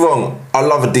 Don't get me wrong. I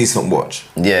love a decent watch.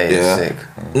 Yeah. Sick.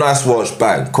 Nice watch,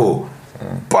 bang, cool.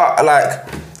 But like,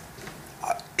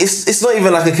 it's not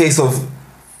even like a case of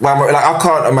like I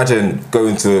can't imagine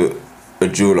going to a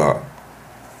jeweler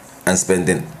and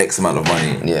spending X amount of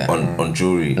money on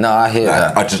jewelry. No, I hear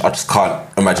that. I just can't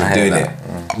imagine doing it.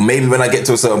 Maybe when I get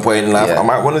to a certain point in life, I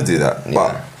might want to do that.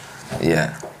 But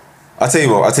I'll tell you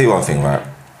one thing, right?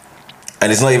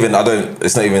 And it's not even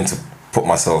to put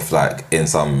myself like in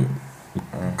some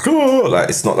like,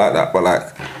 it's not like that. But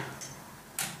like,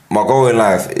 my goal in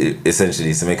life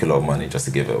essentially is to make a lot of money just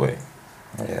to give it away.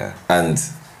 Yeah. And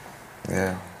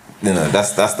you know,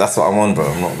 that's what I'm on, bro.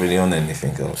 I'm not really on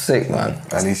anything else. Sick, man.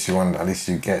 At least you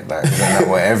get like, isn't that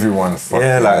what everyone's fucking?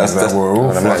 Yeah, like that's we're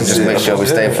all fucking. Just make sure we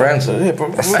stay friends. Yeah,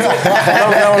 bro. Hit me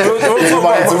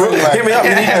up.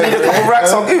 You need a couple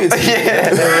racks. I'll give it to you.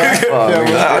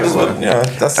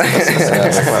 That's I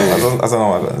don't know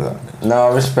why I got that.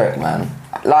 No, respect, man.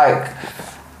 Like,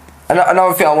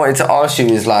 another thing I wanted to ask you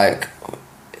is like,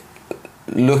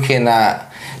 looking at.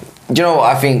 Do you know what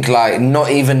I think? Like,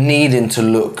 not even needing to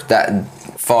look that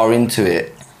far into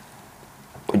it,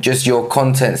 just your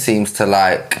content seems to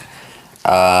like,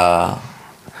 I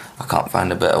can't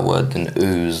find a better word than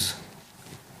ooze,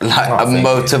 like a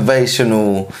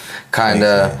motivational kind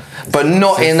of, but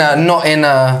not in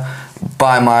a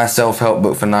buy my self-help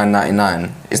book for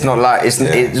 $9.99. It's not like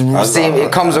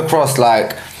it comes across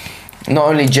like not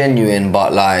only genuine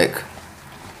but like.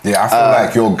 Yeah, I feel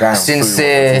like you're going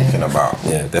sincere. through what you're talking about.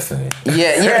 Yeah, definitely.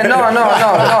 Yeah, no, but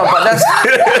that's...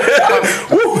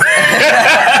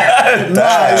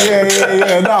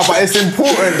 No, but it's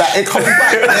important that it comes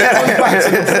back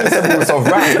to the principles of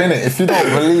rap, innit? If you don't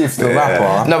believe the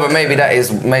rapper... No, but maybe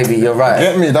you're right.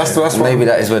 Get me, that's maybe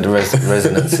that is where the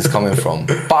resonance is coming from.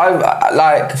 But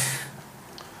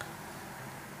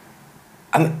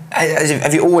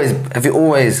have you always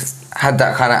had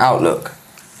that kind of outlook?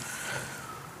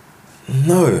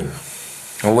 No.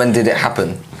 Well, when did it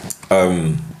happen?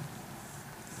 You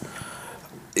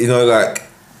know, like,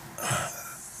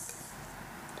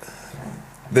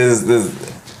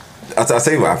 I'll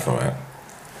tell you what happened, right?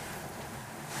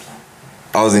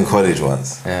 I was in college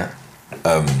once. Yeah.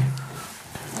 And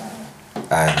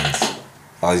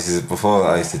before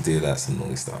I used to do like some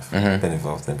naughty stuff. Been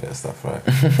involved in a bit of stuff, right?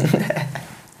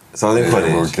 So I was in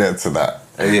college. We'll get to that.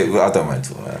 Yeah, I don't mind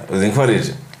talking about it. I was in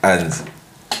college and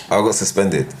I got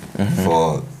suspended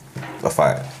for a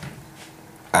fight,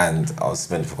 and I was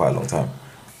suspended for quite a long time.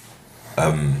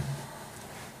 And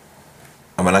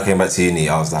when I came back to uni,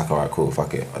 I was like, alright, cool,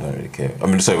 fuck it, I don't really care.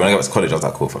 When I got back to college, I was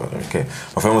like, cool, fuck it, I don't really care.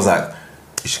 My friend was like,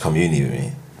 you should come uni with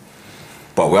me.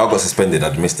 But when I got suspended,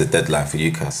 I'd missed the deadline for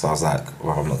UCAS, so I was like,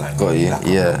 well, I'm not going to uni. Like,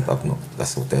 I'm not,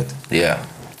 that's all dead. Yeah.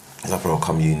 He's like, bro,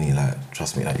 come uni, like,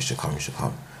 trust me, like, you should come.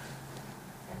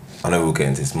 I know we'll get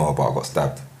into this more, but I got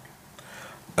stabbed.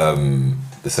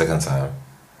 the second time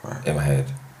in my head,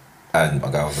 and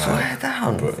my guy was like, Swear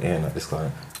down. bro, yeah, like this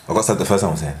guy. I got said the first time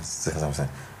I was saying, second time I was saying.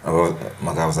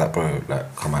 My guy was like, bro,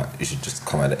 like, come out, you should just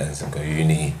come out the ends and go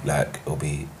uni, like, it'll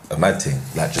be a mad thing.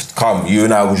 Like, just come, you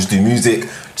and I will just do music,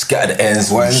 just get at the ends,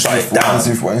 shut it down.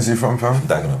 Where is he from, fam?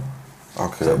 Dagenham.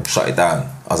 Okay. So, shut it down.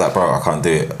 I was like, bro, I can't do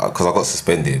it, because I got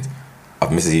suspended.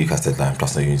 I've missed the UCAS deadline,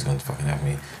 plus no uni's going to fucking have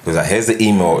me. He was like, here's the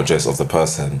email address of the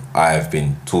person I've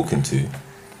been talking to.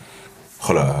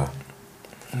 Holler at her.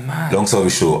 Man. Long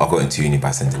story short, I got into uni by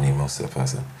sending emails to the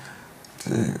person.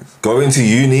 Jeez. Going to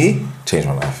uni changed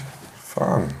my life.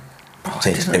 Fun.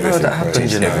 Changed I didn't know that happened,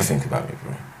 Changed you know. everything about me,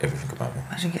 bro. Everything about me.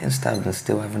 Imagine getting stabbed and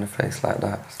still having a face like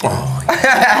that. Oh,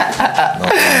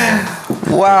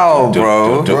 Wow,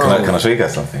 bro. Can I show you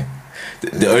guys something?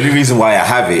 The only reason why I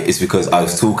have it is because I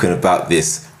was talking about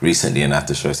this recently and I have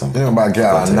to show something. You know about get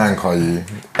out of nank, are you? You're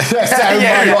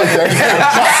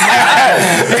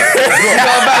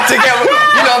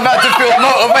not about to feel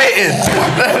motivated.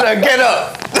 Get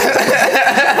up.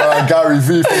 Gary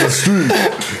V from the street.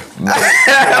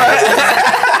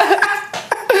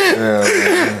 Yeah,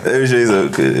 Let me show you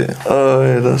something. Oh,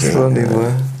 yeah, that's funny,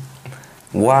 man.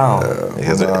 Wow.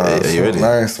 Are you ready?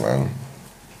 Nice, man.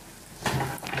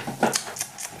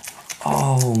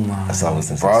 Oh, man. That's how I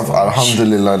was Bro,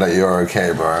 alhamdulillah that you're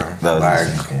okay, bro. That was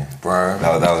like, bro.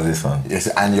 That was this one. Yes,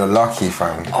 and you're lucky,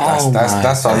 fam. Oh,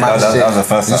 That's a That mad shit. was the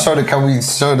first You time. show the, can we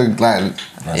show the, like,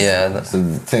 Yeah, that's...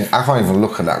 the thing? I can't even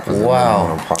look at that because Wow. I don't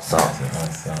want to pass out.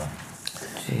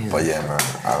 Jesus. But yeah, man,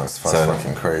 that's So-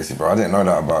 fucking crazy, bro. I didn't know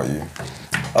that about you.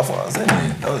 I thought I was in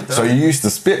it. So you used to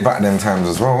spit back them times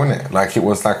as well, wasn't it? Like it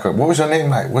was like what was your name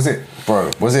like? Was it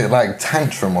like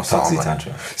Tantrum or something? Toxic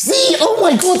Tantrum. See, oh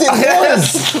my god, it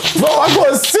was! Bro, I got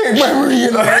a sick memory,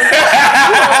 you know. Bro,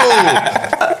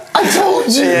 I told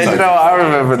you. Yeah, you know, I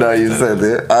remember now you said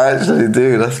it. I actually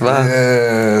do, that's mad.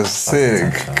 Yeah,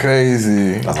 sick,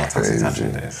 crazy. That's my Toxic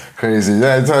Tantrum days. Crazy.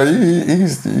 Yeah, I told you, he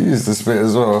used to spit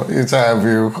as well. He tried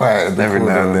to be quiet Every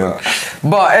now and then.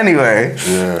 But anyway,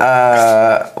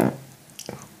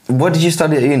 what did you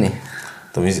study at uni?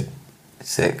 The music.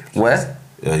 Sick. Where?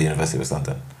 University of West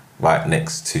London. Right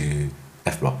next to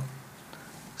F Block.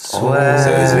 Swear.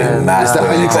 So it's a bit mad. Is that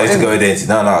how you Because I used to got go there.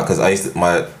 No, because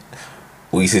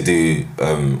we used to do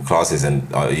classes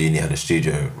and our uni had a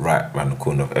studio right around the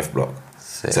corner of F Block.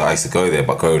 Sick. So I used to go there,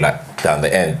 but go like down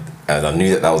the end. And I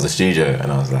knew that was the studio,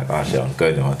 and I was like, oh shit, I'm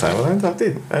going there one time. And I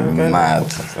did.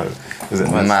 Mad. So, was it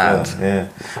mad? Mad. Yeah.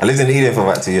 I lived in Eden for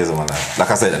about 2 years of my life. Like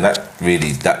I said, and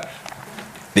that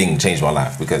thing changed my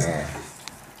life because.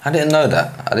 I didn't know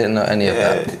that. I didn't know any of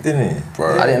that. Didn't it?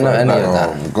 Bro, I didn't know any of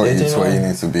that. Got you to where you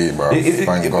need to be, bro.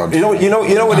 Thank God. You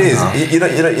know what it is. You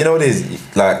know what it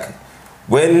is. Like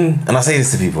when, and I say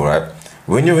this to people, right?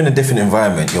 When you're in a different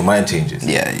environment, your mind changes.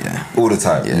 Yeah. All the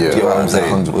time. Yeah. You get what I'm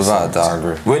saying? 100%. Without a doubt. I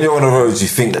agree. When you're on the roads, you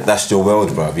think that that's your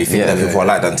world, bro. You think that people are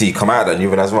like that until you come out and you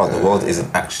realize, well, the world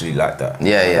isn't actually like that.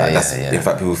 Yeah. In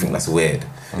fact, people think that's weird.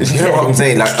 You know what I'm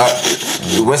saying? Like,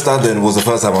 West London was the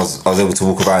first time I was able to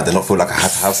walk around and not feel like I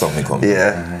had to have something on me.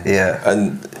 Yeah.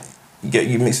 And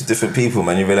you mix with different people,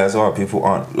 man. You realize, oh, people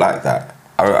aren't like that.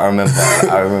 I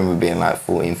remember being like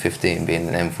 14, 15, being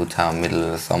in Enfield Town, middle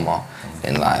of the summer,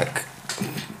 in like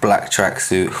black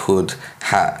tracksuit, hood,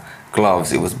 hat,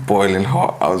 gloves. It was boiling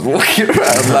hot. I was walking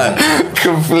around like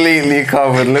completely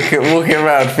covered, walking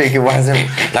around thinking, why is it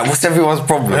like, what's everyone's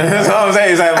problem? That's what I'm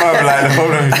saying. It's like, bro, like the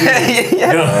problem is you.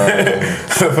 Yeah. You know?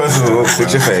 First of all,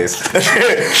 put your face.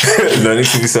 No need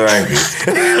to be so angry.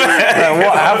 Like,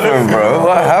 what happened, bro?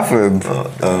 What happened?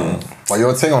 But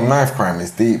your thing on knife crime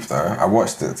is deep, though. I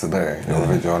watched it today. Your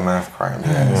video on knife crime.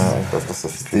 That's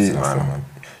It's deep, man.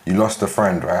 You lost a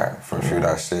friend, right? Through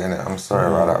that shit, innit? I'm sorry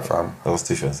about that, fam. That was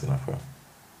 2 friends enough, bro.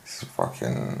 It's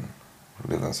fucking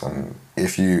living some.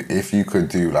 If you could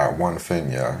do like one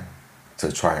thing, yeah,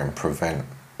 to try and prevent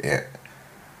it,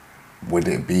 would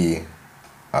it be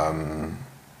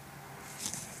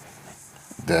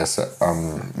there's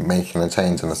making a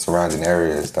change in the surrounding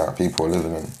areas that people are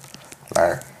living in,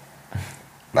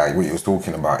 like what you was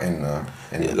talking about in the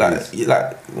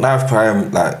like knife crime,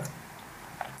 like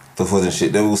the food and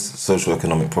shit, they're all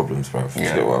socio-economic problems, bro. You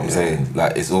get what I'm saying?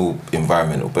 Like, it's all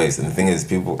environmental based. And the thing is,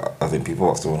 I think people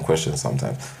ask the wrong questions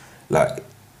sometimes. Like,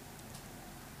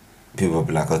 people will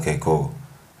be like, okay, cool.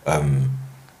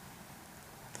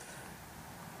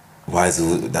 Why is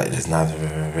it that there's knives?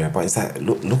 But it's like,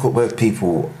 look at where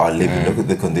people are living. Look at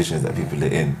the conditions that people are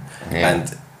in.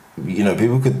 And, you know,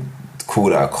 people could call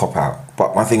that a cop-out.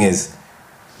 But my thing is,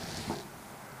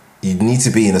 you need to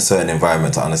be in a certain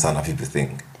environment to understand how people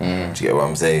think. Do you get what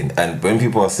I'm saying? And when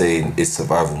people are saying it's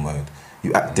survival mode,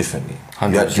 you act differently.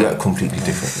 You act completely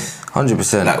differently.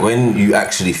 100%. Like when you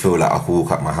actually feel like I could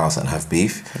walk out my house and have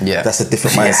beef, that's a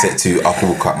different mindset to I could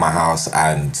walk out my house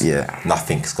and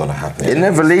nothing's gonna happen. It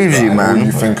never leaves you, man. All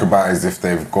you think about is if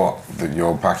they've got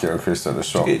your packet of crisps at the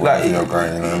shop, like you're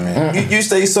going, you know what I mean? You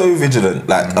stay so vigilant,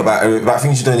 like about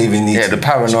things you don't even need. Yeah, the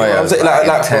paranoia. I was in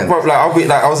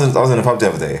a pub the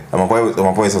other day, and my boy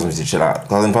tells me to chill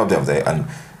out. I was in a pub the other day, and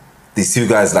these two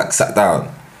guys like sat down.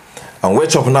 And we're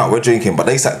chopping out, we're drinking, but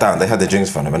they sat down, they had their drinks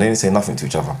in front of them, and they didn't say nothing to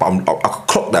each other. But I could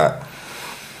clock that.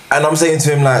 And I'm saying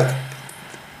to him, like,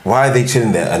 why are they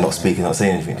chilling there and not speaking, not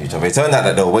saying anything to each other? It turned out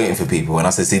that they were waiting for people. And I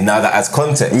said, see, now that adds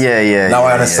context. Now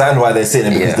I understand why they're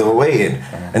sitting there, because they were waiting.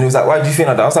 And he was like, why do you feel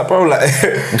like that? I was like, bro, like,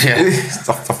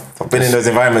 I've been in those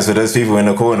environments where those people in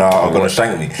the corner are going to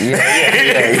shank me. You know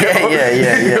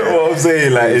what I'm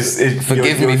saying? Like,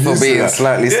 forgive me for being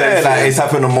slightly sensitive. Like, it's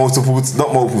happened on multiple times,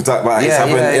 but it's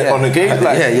happened on the game.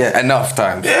 Like, enough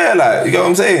times. Yeah, like, you know what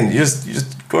I'm saying? You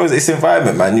just go, it's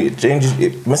environment, man.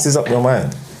 It messes up your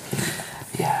mind.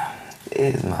 Yeah,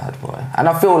 it is mad, boy. And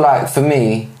I feel like, for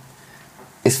me,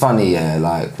 it's funny,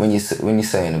 like, when you're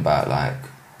saying about, like,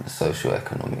 the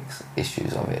socio-economics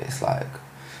issues of it, it's like,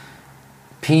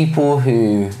 people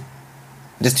who...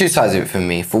 There's two sides of it for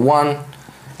me. For one,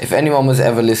 if anyone was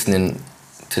ever listening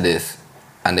to this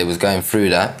and they was going through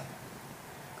that,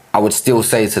 I would still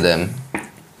say to them,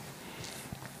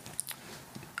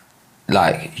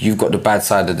 like, you've got the bad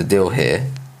side of the deal here,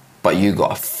 but you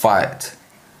got to fight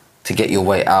to get your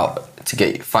way out,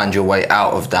 find your way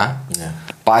out of that. Yeah.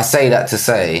 But I say that to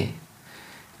say,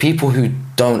 people who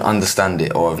don't understand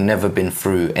it or have never been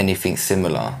through anything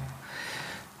similar,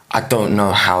 I don't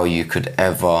know how you could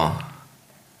ever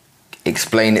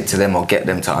explain it to them or get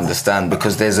them to understand,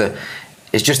 because it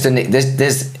just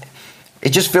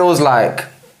feels like,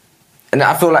 and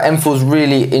I feel like Enfield's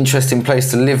really interesting place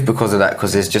to live because of that,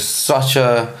 because there's just such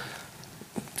a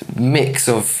mix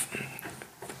of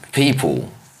people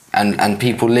and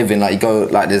people living, like, you go,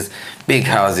 like, there's big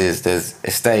houses, there's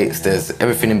estates, there's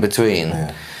everything in between.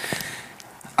 Yeah.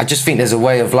 I just think there's a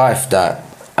way of life that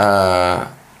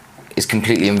is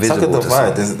completely invisible. It's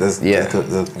like a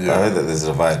divide. I heard that there's a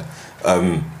divide.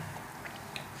 And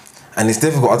it's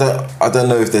difficult. I don't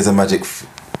know if there's a magic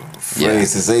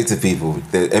phrase to say to people.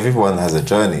 Everyone has a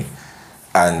journey,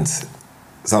 and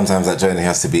sometimes that journey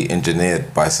has to be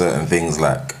engineered by certain things,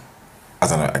 like, I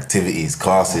don't know, activities,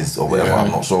 classes, or whatever. I'm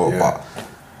not sure, but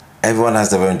everyone has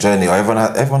their own journey, or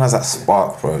everyone has that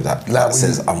spark, bro, that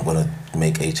says, I'm gonna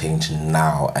make a change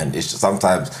now. And it's just,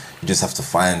 sometimes you just have to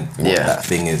find what that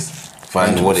thing is,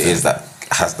 find 100%. What it is that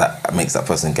makes that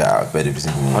person get out of bed every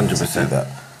single morning. 100%. That.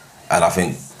 And I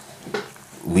think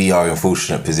we are in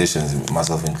fortunate positions,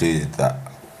 myself included, that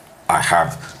I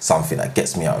have something that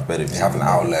gets me out of bed every single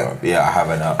morning. You have an outlet. Yeah, I have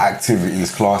an outlet.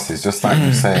 Activities, classes, just like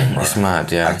you're saying, bro. It's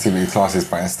mad, Activity classes,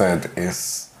 but instead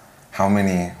it's how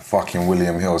many fucking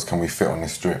William Hills can we fit on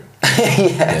this strip? You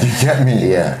get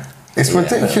me? Yeah. It's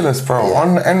ridiculous, bro.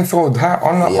 On Enfield,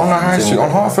 on the high street, on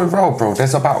Hartford Road, bro,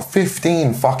 there's about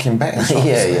 15 fucking betting shops.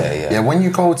 Yeah,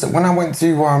 when I went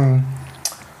to,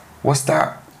 what's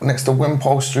that? Next to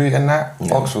Wimpole Street and that,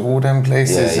 Oxford, all them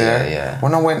places,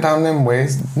 When I went down them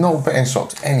ways, no betting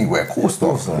shops anywhere. Of course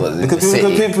not. Because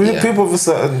people of a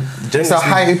certain... It's a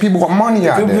high, people got money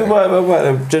out there. People out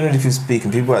there, generally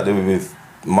speaking, people out there with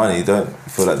money don't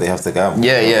feel like they have to gamble.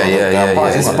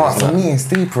 But for me, it's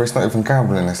deeper. It's not even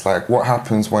gambling. It's like, what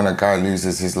happens when a guy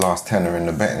loses his last tenner in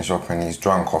the betting shop and he's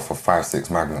drunk off of 5-6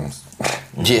 Magnums?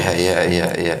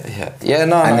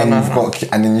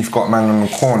 And then you've got a man on the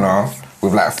corner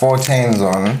with like 4 chains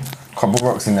on, couple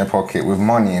rocks in their pocket, with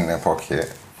money in their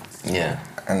pocket. Yeah.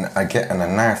 And a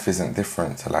knife isn't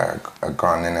different to like a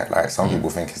gun, innit? Like, some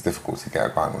people think it's difficult to get a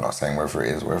gun. I'm not saying whether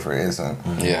it isn't.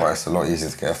 But it's a lot easier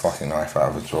to get a fucking knife out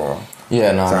of a drawer.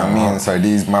 So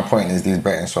my point is, these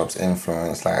betting shops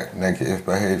influence like negative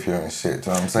behaviour and shit. Do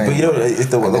you know what I'm saying? But you know,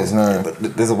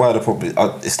 there's a wider problem.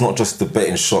 It's not just the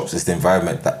betting shops, it's the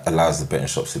environment that allows the betting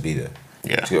shops to be there.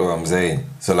 Yeah. Do you get what I'm saying?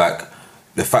 So like,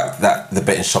 the fact that the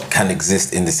betting shop can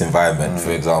exist in this environment,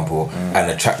 for example,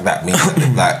 and attract that means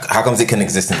like, how comes it can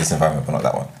exist in this environment but not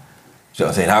that one? Do you know what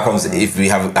I'm saying? How comes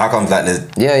like there's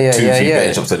 2-3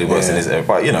 betting shops that it works in this area?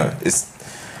 But you know, it's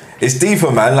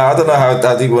deeper, man. Like, I don't know how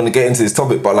deep we want to get into this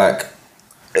topic, but like,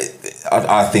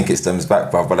 I think it stems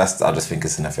back, bro. But I just think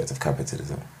it's an effect of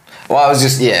capitalism. Well, I was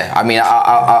just, I mean,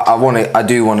 I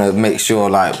do want to make sure,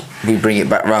 like, we bring it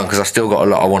back round, because I still got a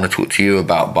lot I want to talk to you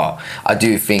about, but I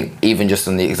do think, even just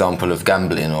on the example of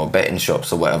gambling or betting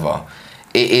shops or whatever,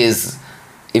 it is,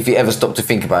 if you ever stop to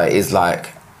think about it, is like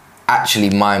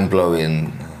actually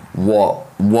mind-blowing what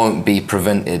won't be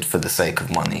prevented for the sake of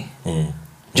money. Do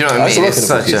you know what I mean? It's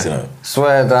such a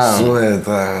swear down. Swear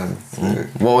down.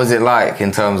 What was it like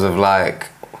in terms of like,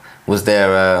 was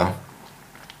there a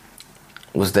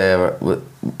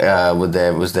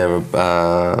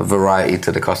variety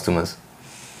to the customers?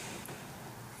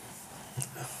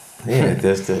 Yeah,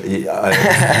 there's the.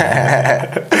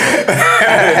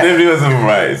 There was a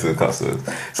variety to the customers.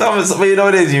 But you know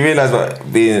what it is, you realise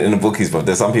about being in the bookies, but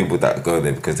there's some people that go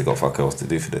there because they got fuck else to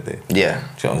do for the day. Yeah. Do you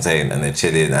know what I'm saying? And they're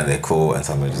chilling and they're cool and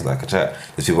sometimes just like a chat.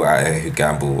 There's people out there who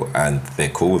gamble and they're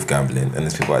cool with gambling, and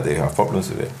there's people out there who have problems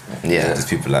with it. Yeah. There's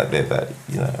people out there that,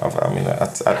 you know,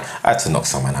 I had to knock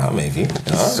someone out maybe, you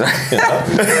know.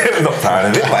 Not proud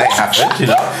of it, but it happened, you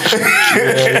know.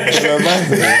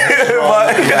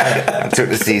 I took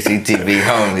the CCTV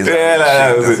home.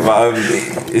 That was it. But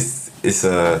it's I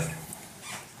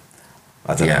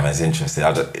don't know, man, it's interesting.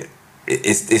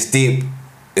 It's deep,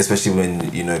 especially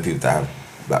when you know people that have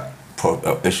like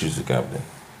issues with gambling.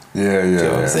 Yeah. You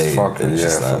know what I'm saying? Fucking it's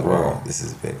just yeah, like, bro. wow, this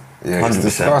is big. Yeah, it's 100%.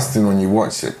 disgusting when you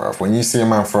watch it, bro. When you see a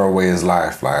man throw away his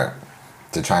life, like,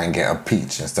 to try and get a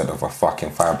peach instead of a fucking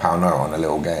 £5 note on a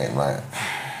little game, like,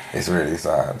 it's really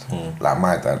sad. Like,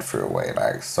 my dad threw away,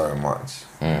 like, so much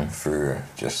through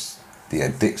just the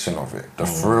addiction of it. The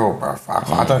thrill, bro.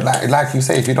 I don't, like you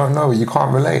say, if you don't know it, you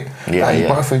can't relate. Yeah, like,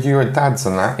 yeah. both of you are dads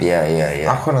and that.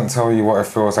 Yeah. I couldn't tell you what it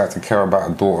feels like to care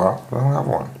about a daughter. I don't have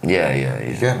one. Yeah.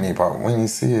 You get me? But when you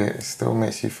see it, it still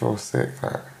makes you feel sick,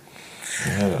 like.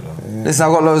 Listen,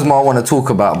 I've got loads more I want to talk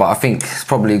about, but I think it's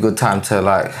probably a good time to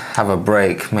like have a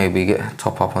break, maybe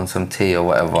top up on some tea or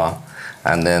whatever,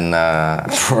 and then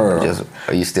just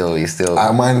are you still?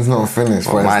 Mine's not finished,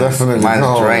 but it's definitely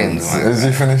mine's drained. Has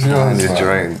you finished yours? Mine is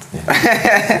drained.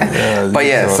 But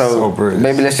yeah, so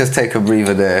maybe let's just take a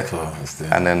breather there,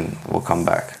 and then we'll come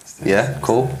back. Yeah,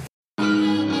 cool.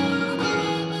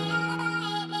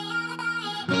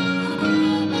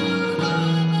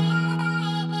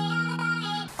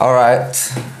 All right,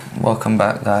 welcome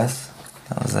back, guys.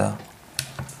 That was a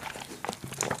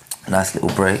nice little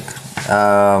break.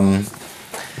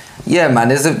 Yeah, man,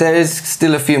 there is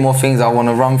still a few more things I want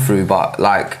to run through, but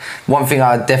like one thing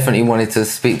I definitely wanted to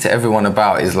speak to everyone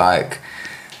about is like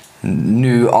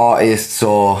new artists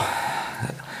or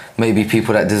maybe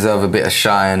people that deserve a bit of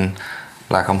shine.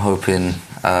 Like I'm hoping,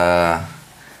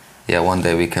 one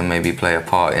day we can maybe play a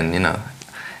part in, you know,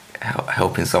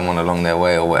 helping someone along their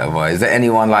way or whatever. Is there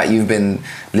anyone like you've been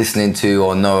listening to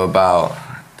or know about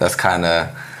that's kind of,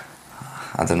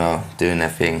 I don't know, doing their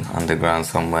thing underground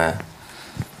somewhere?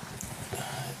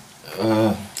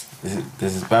 There's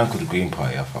this band called the Green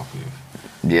Party I fuck with.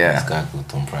 Yeah. This guy called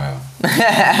Tom Pryor. I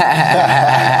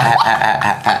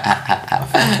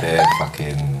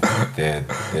think they're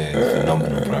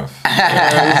phenomenal, bruv.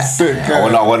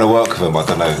 I want to work with them, but I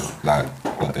don't know, like,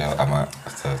 what the hell I might.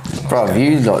 Bro,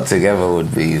 you lot together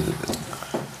would be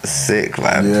sick,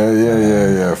 man.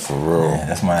 Yeah, for real. Yeah,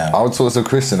 that's my. I'll talk to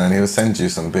Christian and he'll send you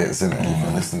some bits, innit? You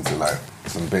can listen to like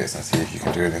some bits and see if you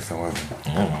can do anything with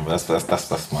them. Yeah,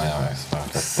 that's my eyes.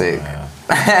 That's sick.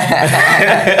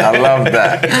 I love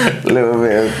that. A little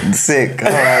bit of sick.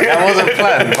 All right, that wasn't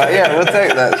planned, but yeah, we'll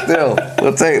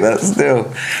take that still.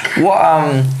 What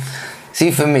see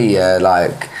for me, yeah,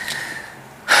 like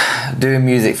doing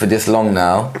music for this long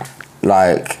now,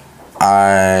 like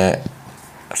I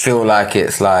feel like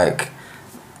it's like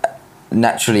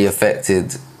naturally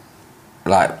affected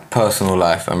like personal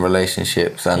life and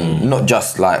relationships, and not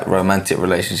just like romantic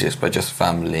relationships, but just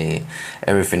family,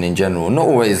 everything in general. Not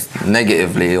always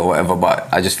negatively or whatever, but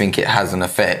I just think it has an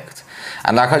effect.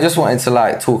 And like I just wanted to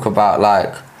like talk about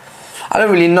like, I don't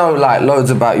really know like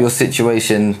loads about your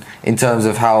situation in terms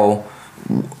of how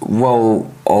well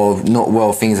or not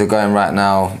well things are going right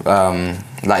now,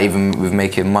 like even with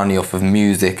making money off of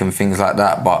music and things like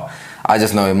that. But I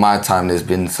just know in my time there's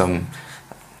been some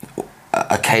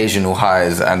occasional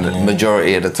highs and the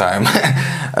majority of the time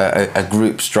a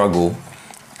group struggle.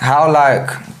 How like,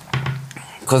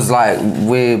 because like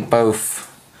we're both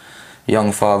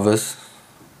young fathers,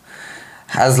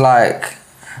 has like,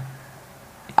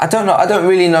 I don't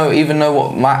really even know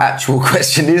what my actual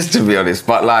question is, to be honest,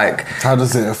 but like, how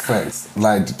does it affect,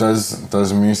 like,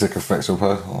 does music affect your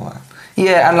personal life?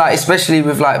 Yeah, and like especially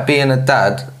with like being a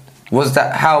dad,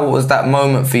 how was that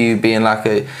moment for you being like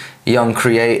a young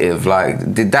creative? Like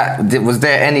was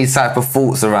there any type of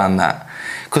thoughts around that?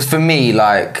 Because for me,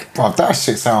 like, bro, that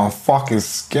shit sounds fucking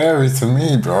scary to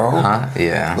me, bro.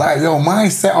 Yeah. Like, yo, my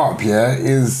setup here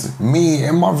is me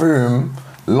in my room,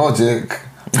 Logic,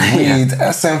 weed,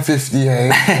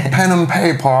 SM58, pen and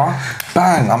paper,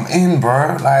 bang, I'm in,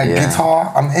 bro. Like,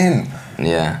 guitar, I'm in.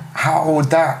 Yeah. How would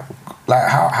that Like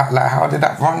how did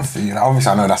that run for you? Like,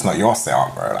 obviously, I know that's not your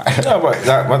setup, bro. Like, no, but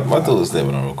like, my daughter's there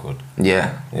when I record.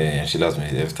 Yeah. Yeah, she loves me.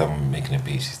 Every time I'm making a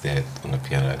beat, she's there on the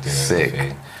piano doing Sick.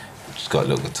 everything. She's got a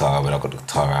little guitar. When I got the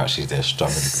guitar out, she's there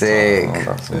strumming the Sick. guitar.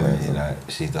 Oh, that's amazing. Like,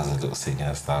 she does a little singing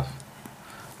and stuff.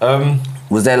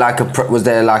 Was there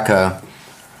like a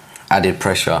added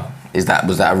pressure? Was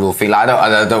that a real thing? Like,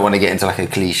 I don't want to get into like a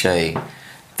cliche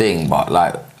thing, but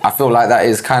like I feel like that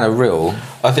is kind of real.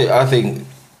 I think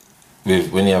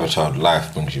when you have a child,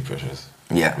 life brings you pressures.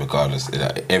 Yeah. Regardless,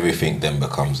 like, everything then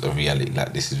becomes a reality.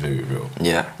 Like, this is very real.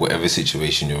 Yeah. Whatever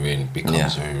situation you're in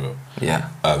becomes very real. Yeah.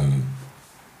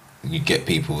 You get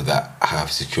people that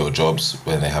have secure jobs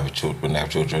when they have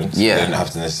children. So Yeah. they don't have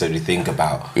to necessarily think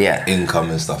about Yeah. income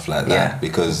and stuff like that. Yeah.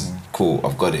 Because cool,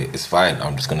 I've got it. It's fine.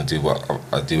 I'm just gonna do what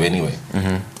I do anyway.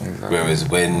 Exactly. Whereas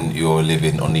when you're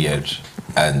living on the edge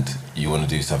and you want to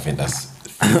do something that's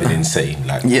flipping insane,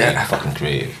 like Yeah. being fucking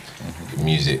creative,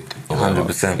 music, or whatever,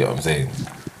 100%. you get what I'm saying?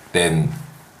 Then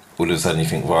all of a sudden you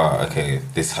think, wow, okay,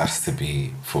 this has to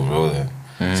be for real then.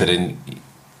 So then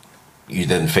you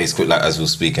then face, like as we were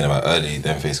speaking about earlier, you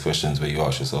then face questions where you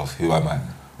ask yourself, who am I?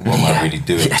 What am I really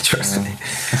doing? Yeah, trust me.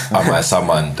 Am I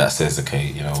someone that says, okay,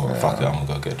 you know what, fuck it, I'm gonna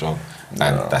go get a job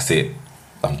and that's it,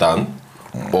 I'm done?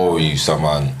 Or are you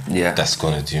someone that's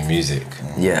gonna do music?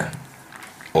 Yeah.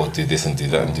 Or do this and do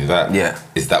that and do that? Yeah.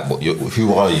 Is that what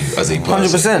who are you as a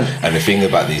person? 100%. And the thing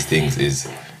about these things is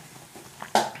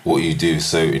what you do is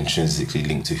so intrinsically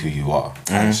linked to who you are.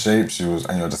 And shapes you,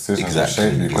 and your decisions will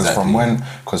Exactly, shape you.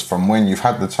 Because from when you've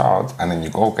had the child and then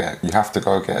you have to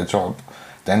go get a job,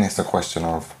 then it's a question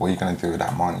of what are you going to do with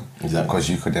that money? Exactly. Because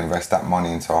you could invest that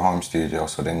money into a home studio,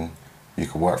 so then you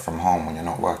could work from home when you're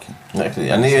not working. Exactly.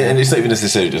 And it's not even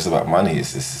necessarily just about money.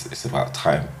 It's about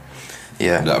time.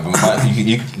 Yeah.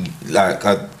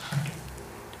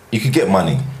 You could get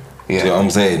money. Yeah. Do you know what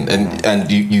I'm saying?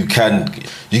 And you can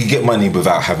get money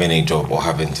without having a job or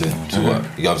having to work.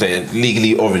 You know what I'm saying?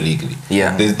 Legally or illegally.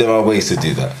 Yeah. There are ways to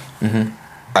do that.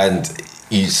 And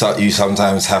you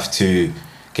sometimes have to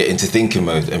get into thinking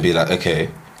mode and be like, okay,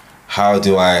 how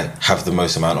do I have the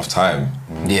most amount of time,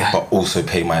 but also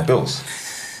pay my bills?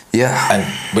 Yeah. And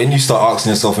when you start asking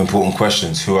yourself important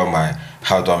questions, who am I?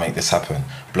 How do I make this happen?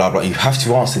 Blah, blah. You have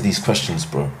to answer these questions,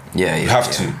 bro. Yeah, you have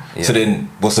to. Yeah. So then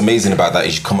what's amazing about that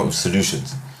is you come up with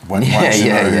solutions. Once you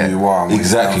know who you are.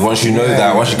 Exactly. Once you know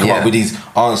that, once you come up with these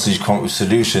answers, you come up with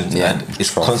solutions. Yeah. And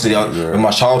it's constantly, when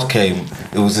my child came,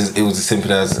 it was as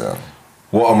simple as,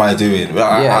 what am I doing?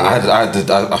 I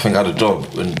think I had a job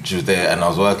when she was there and I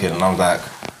was working and I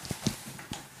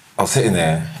was sitting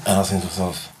there and I was thinking to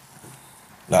myself,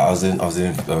 like I was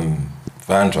in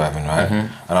van driving, right?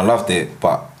 And I loved it,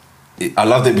 but I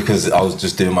loved it because I was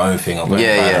just doing my own thing. I went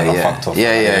and I fucked off.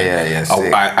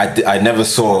 I never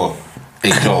saw a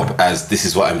job as this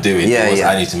is what I'm doing.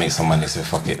 I need to make some money, so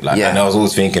fuck it. And I was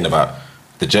always thinking about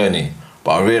the journey,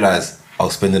 but I realised I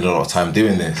was spending a lot of time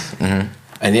doing this. And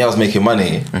I was making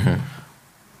money,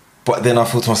 but then I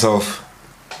thought to myself,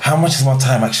 how much is my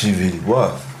time actually really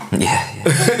worth? do you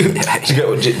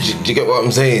get what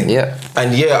I'm saying? Yeah.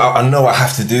 And I know I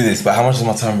have to do this, but how much is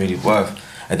my time really worth?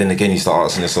 And then again, you start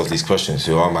asking yourself these questions: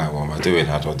 who am I? What am I doing?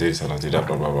 How do I do this? How do I do that?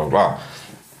 Blah blah blah blah.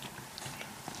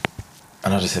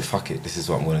 And I just said, fuck it. This is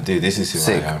what I'm gonna do. This is who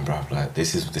I am, bro. Like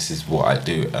this is what I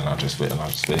do, and I just went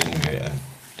into it. And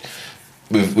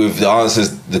with the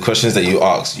answers, the questions that you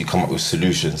ask, you come up with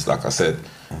solutions. Like I said.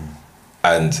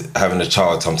 And having a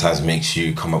child sometimes makes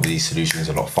you come up with these solutions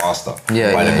a lot faster. But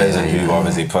it depends on who you are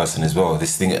as a person as well.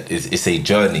 This thing it's a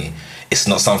journey. It's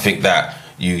not something that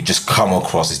you just come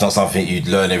across. It's not something you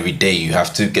learn every day. You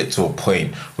have to get to a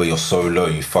point where you're so low,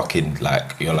 you're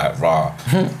like rah,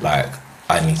 like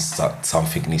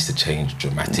something needs to change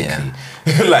dramatically.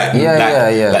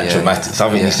 Dramatic.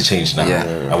 Something needs to change now.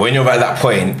 And when you're at that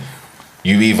point,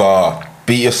 you either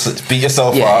beat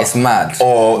yourself up. It's mad.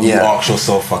 Or you ask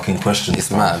yourself fucking questions. It's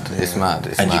mad. It's mad.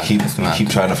 And you keep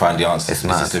trying to find the answers.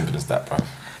 It's as simple as that, bro.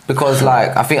 Because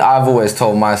like I think I've always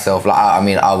told myself, like I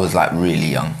mean I was like really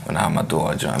young when I had my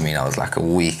daughter. Do you know what I mean? I was like a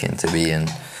week into being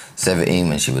 17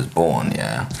 when she was born.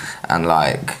 And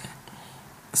like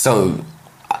so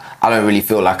I don't really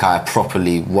feel like I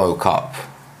properly woke up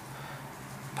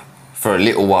for a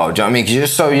little while, do you know what I mean? Because you're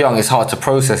just so young, it's hard to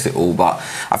process it all. But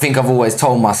I think I've always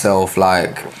told myself,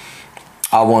 like,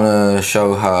 I want to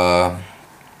show her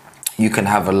you can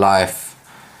have a life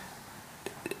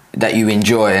that you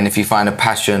enjoy, and if you find a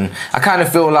passion. I kind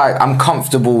of feel like I'm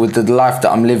comfortable with the life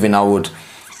that I'm living. I would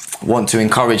want to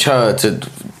encourage her to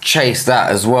chase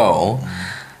that as well.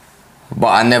 But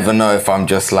I never know if I'm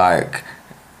just like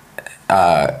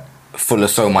full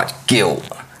of so much guilt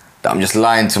that I'm just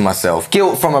lying to myself.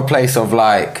 Guilt from a place of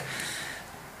like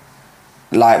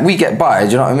we get by,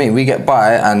 do you know what I mean? We get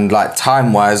by, and like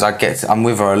time-wise, I'm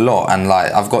with her a lot, and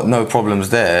like I've got no problems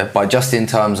there. But just in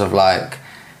terms of like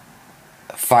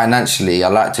financially, I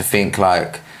like to think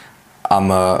like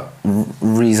I'm a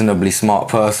reasonably smart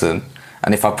person,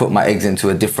 and if I put my eggs into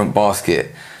a different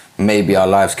basket, maybe our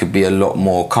lives could be a lot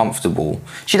more comfortable.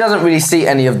 She doesn't really see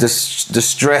any of the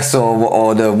stress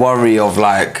or the worry of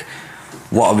like,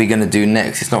 what are we gonna do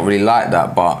next? It's not really like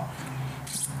that, but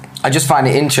I just find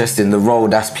it interesting, the role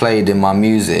that's played in my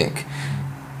music.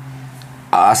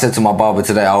 I said to my barber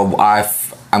today,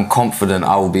 I'm confident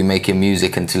I will be making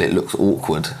music until it looks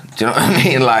awkward. Do you know what I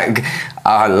mean? Like,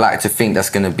 I like to think that's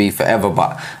gonna be forever,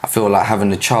 but I feel like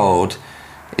having a child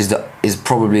is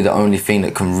probably the only thing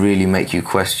that can really make you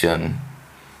question.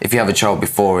 If you have a child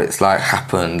before it's like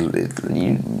happened,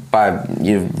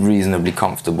 you're reasonably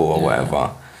comfortable or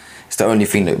whatever. It's the only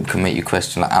thing that can make you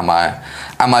question, like, am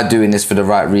I doing this for the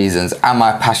right reasons? Am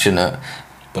I passionate,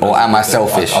 or am I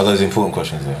selfish? Are those important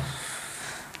questions though?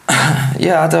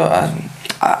 Yeah,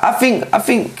 I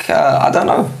think I don't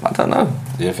know.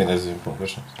 Do you think those are important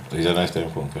questions? Or you don't know if they're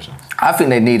important questions? I think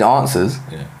they need answers.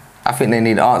 Yeah. I think they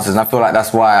need answers, and I feel like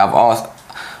that's why I've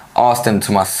asked them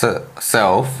to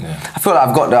myself. Yeah. I feel like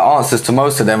I've got the answers to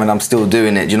most of them, and I'm still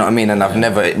doing it. Do you know what I mean? And I've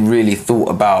never really thought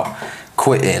about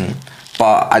quitting.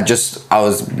 But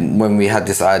when we had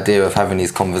this idea of having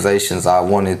these conversations, I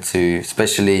wanted to,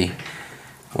 especially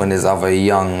when there's other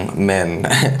young men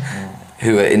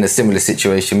who are in a similar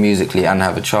situation musically and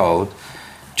have a child,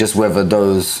 just whether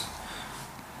those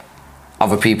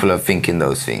other people are thinking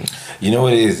those things. You know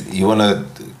what it is? You wanna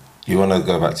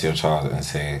go back to your child and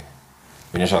say,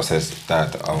 when your child says,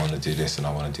 "Dad, I want to do this and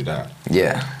I want to do that."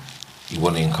 Yeah. You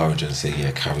want to encourage her and say,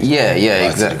 "Yeah, carry on." Yeah,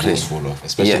 exactly. Fall off,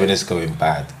 especially when it's going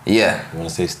bad. Yeah. You want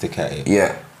to say, "Stick at it."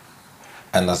 Yeah.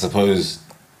 And I suppose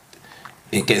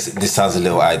this sounds a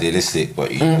little idealistic,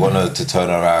 but you want her to turn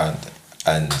around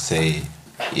and say,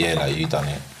 "Yeah, like, you done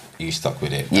it. You stuck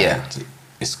with it. Yeah.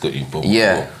 It's good, you bought.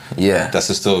 Yeah. Yeah. That's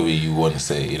the story you want to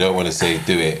say. You don't want to say,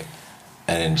 "Do it,"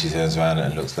 and then she turns around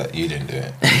and looks like you didn't do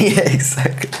it. Yeah,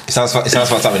 exactly. It sounds like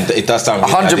something. It does sound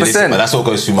 100%. But that's what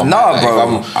goes through my mind. No, like,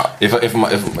 bro.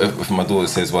 If my daughter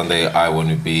says one day I want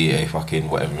to be a fucking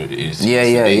whatever it is, yeah.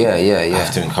 I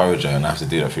have to encourage her, and I have to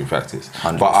do that through practice.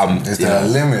 100%. But is there a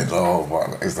limit though?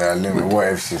 Is there a limit? What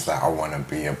if she's like, I want to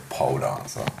be a pole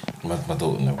dancer? My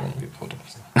daughter never want to be a pole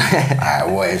dancer. Alright,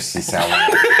 what if she said,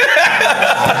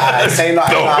 say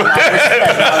nothing. No,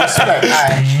 respect.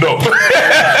 No.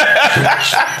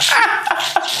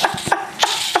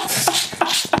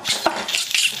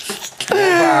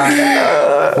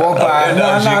 What about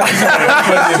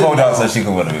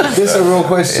this is a real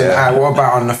question. What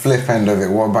about on the flip end of it?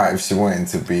 What about if she wanted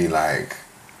to be like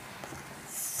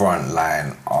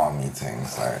frontline army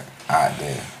things, like out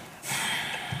there,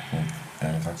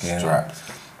 strapped?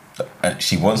 And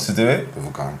she wants to do it with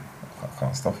a gun. I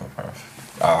can't stop her, bro.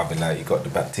 I'll be like, you got the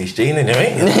Baptiste gene in you,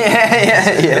 ain't you?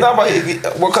 Yeah. No, but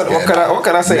what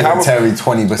can I say? Military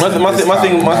 20%.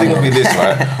 My thing would be this,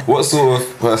 right? What sort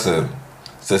of person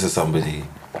says to somebody,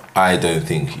 I don't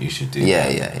think you should do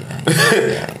that?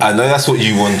 Yeah. I know that's what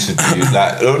you want to do.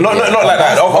 Like, not like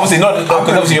that. Obviously, not because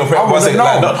obviously you're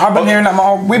pregnant. I've been hearing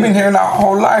that. We've been hearing that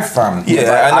whole life, fam.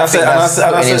 Yeah, and I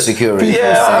said insecurity.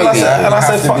 Yeah,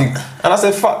 and I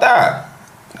said, fuck that.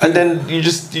 And then you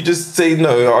just say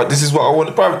no. This is what I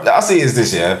want. Bro, I see is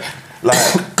this, yeah. Like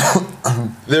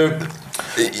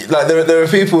there are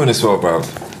people in this world, bro,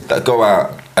 that go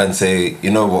out and say,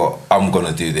 you know what, I'm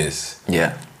gonna do this.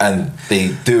 Yeah. And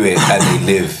they do it and they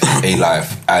live a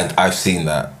life, and I've seen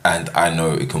that, and I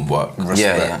know it can work.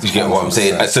 Yeah. You get what I'm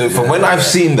saying? So from when I've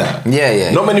seen that,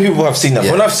 not many people have seen that.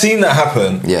 Yeah. When I've seen that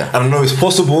happen, and I know it's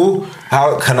possible,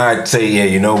 how can I say, yeah,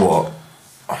 you know what?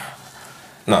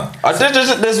 No,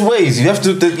 there's ways. You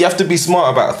have to be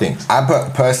smart about things.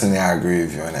 Personally, I agree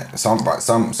with you on it.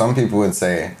 Some people would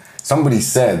say, somebody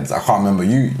said, I can't remember.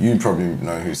 You probably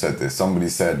know who said this. Somebody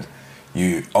said,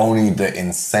 you only the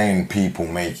insane people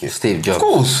make it. Steve Jobs.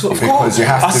 Of course. You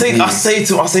have I say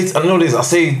I know this. I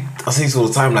say this all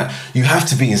the time. Like, you have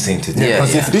to be insane to do it.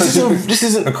 This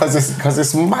isn't because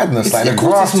it's madness. Like the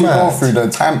grass you go through,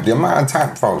 the amount of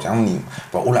time, bro.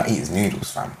 But all I eat is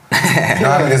noodles, fam. You know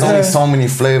what I mean? There's only so many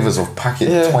flavors of packet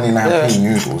 29p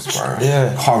noodles, bro.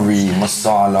 Curry,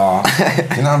 masala.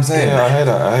 You know what I'm saying? Yeah, I hear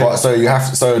that.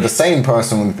 So the sane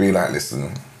person would be like,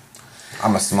 listen,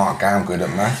 I'm a smart guy, I'm good at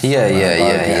maths.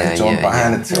 Yeah. John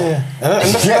behind the till. And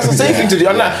that's the same thing to do.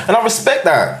 And I respect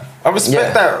that. I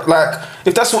respect that. Like,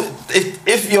 if that's what,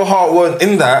 if your heart weren't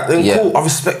in that, then cool. I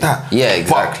respect that. Yeah,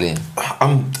 exactly. But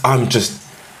I'm just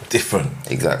different.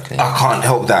 Exactly. I can't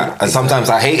help that, and sometimes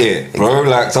I hate it, bro.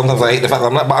 Like sometimes I hate the fact that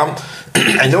I'm like, but I'm.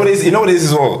 And you know what it is? You know what it is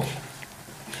as well.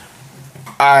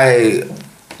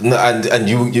 And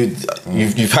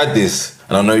you've had this,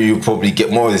 and I know you probably get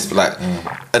more of this, but like,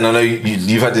 and I know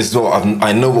you've had this as well.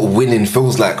 I know what winning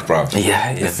feels like, bro.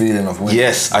 Yeah. The feeling of winning.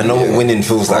 Yes, I know what winning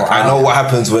feels like. I know what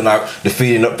happens when the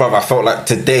feeling of, bro. I felt like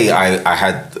today I've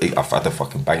had a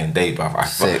fucking banging day, bro. I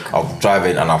was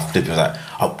driving and I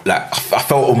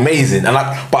felt amazing,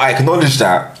 but I acknowledge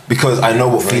that because I know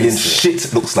what feeling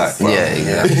shit looks like, bro. Yeah,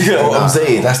 exactly. You know what I'm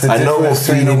saying? That's the I know what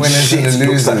feeling shit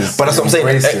looks like. But that's what I'm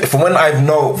saying. From when I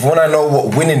know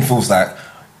what winning feels like,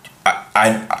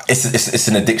 it's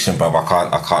an addiction, bro. I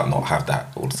can't not have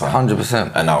that all the time.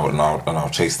 100%. And I'll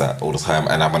chase that all the time.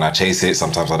 And when I chase it,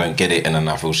 sometimes I don't get it, and then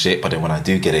I feel shit. But then when I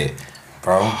do get it,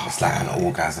 bro, it's like an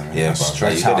orgasm. Yeah, bro.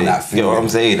 Stretch out that feeling. You know what I'm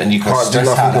saying? And you can't do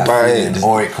nothing about it.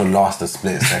 Or it could last a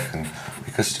split second.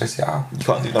 Because stress it out. You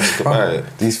can't do nothing about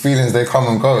it. These feelings, they come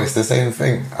and go. It's the same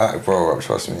thing. Bro,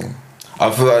 trust me.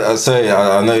 I feel like,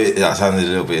 I know that sounded a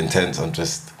little bit intense. I'm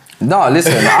just... No,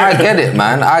 listen, I get it,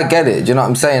 man. I get it. Do you know what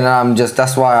I'm saying? And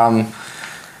that's why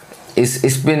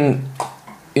it's been,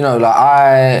 you know,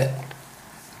 I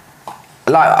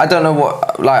don't know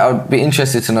what, like, I'd be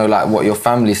interested to know, like, what your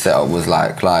family setup was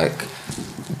like. Like,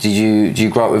 do you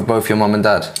grow up with both your mum and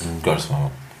dad? Just my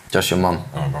mum. Just your mum?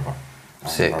 And my brother.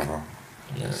 Sick.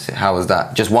 Yeah. Sick. How was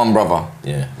that? Just one brother?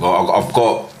 Yeah. Well, I've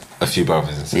got a few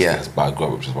brothers and sisters, Yeah. but I grew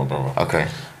up with just one brother. Okay.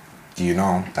 Do you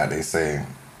know that they say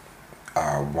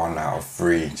 1 out of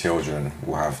 3 children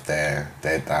will have their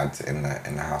dad in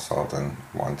the household, and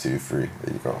 1, 2, 3.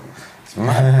 There you go. It's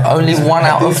mad. Only 1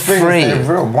 out of 3.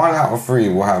 1 out of 3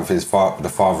 will have the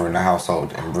father in the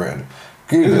household in Britain.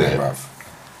 Google it, bruv.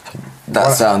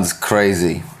 That sounds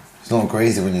crazy. It's not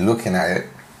crazy when you're looking at it.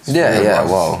 Yeah.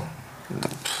 Well.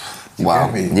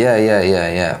 Wow.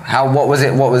 Yeah. What was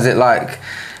it like?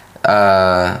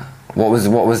 What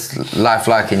was life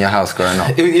like in your house growing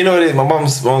up? You know what it is? My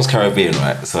mom's Caribbean,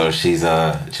 right? So she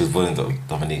was born in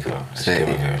Dominica. She came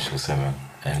over here when she was 7,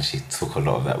 and she took a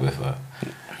lot of that with her.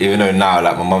 Even though now,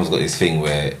 like, my mom's got this thing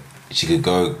where she could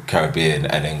go Caribbean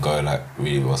and then go like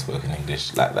really well spoken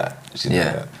English like that. She did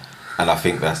that. And I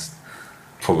think that's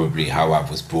probably how I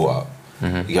was brought up.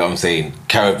 Mm-hmm. You know what I'm saying?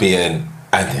 Caribbean,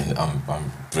 and then I'm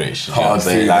British. Hard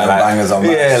food and bangers on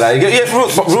mash. Yeah,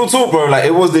 real talk, bro. Like,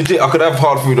 it was legit. I could have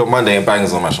hard food on Monday and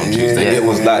bangers on mash on Tuesday. It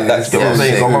was like that. You know what I'm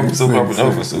saying? My mum still grew up in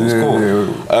over, so it was cool.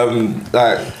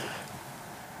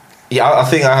 I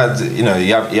think I had, you know,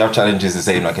 you have challenges the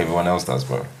same like everyone else does,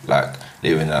 bro. Like,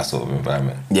 living in that sort of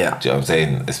environment. Yeah. Do you know what I'm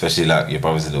saying? Especially like your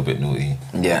brother's a little bit naughty.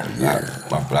 Yeah.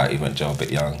 Like, he went to jail a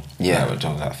bit young. Yeah. I went to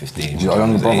jail at 15. Your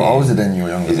younger brother older than you or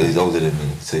younger? He's older than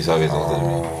me. So he's always older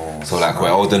than me. So like, we're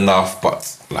old enough, but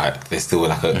like there's still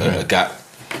like a gap.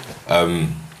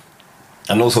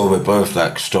 And also we're both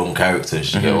like strong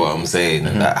characters, you get what I'm saying?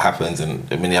 And that happens, and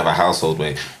when you have a household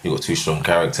where you've got 2 strong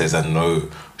characters and no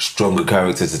stronger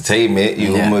characters to tame it,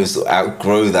 you almost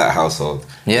outgrow that household.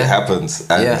 Yeah. It happens,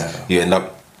 and you end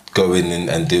up going in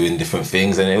and doing different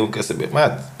things, and it all gets a bit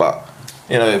mad. But,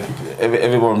 you know,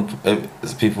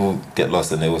 people get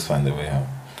lost and they always find their way out.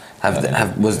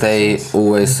 Was they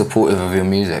always supportive of your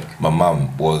music? My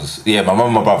mum was, my mum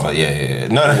and my brother, yeah.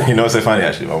 No, you know what's so funny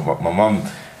actually? My mum,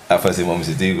 at first, didn't want me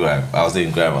to do grime. I was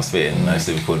doing grime, I was spitting, and I used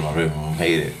to record in my room, and my mum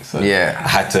hated it. So I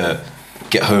had to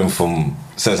get home from,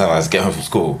 certain times I had to get home from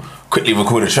school, quickly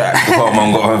record a track before my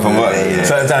mum got home from work.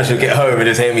 Certain times she'd get home and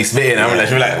just hear me spitting, and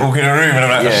she'd be like, walking in the room, and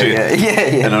I'm like, oh shit.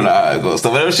 Yeah. And I'm like, I got to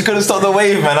stop. But she couldn't stop the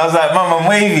wave, man. I was like, Mum, I'm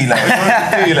wavy. Like,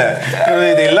 what do you do?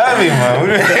 Like, they love me, man.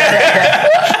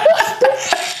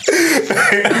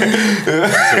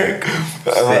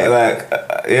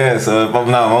 So my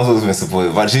mum's always been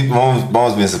supportive, but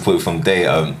mum's been supportive from day.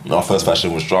 Our first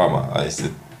passion was drama. I used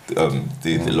to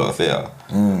do a lot of theatre.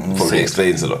 Probably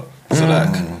explains a lot. So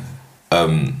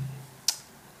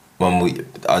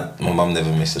my mum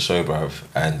never missed a show, bruv,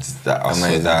 and that I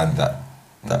swear down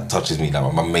that touches me. Like,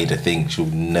 my mum made a thing; she'll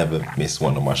never miss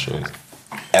one of my shows.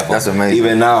 Ever. That's amazing.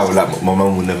 Even now, like, my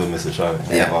mum will never miss a show.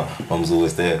 Ever. Mum's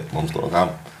always there. Mum's got to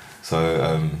come. So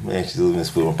she's always been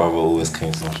supportive. My brother always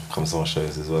comes to my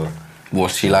shows as well.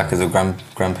 What's she like as a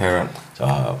grandparent?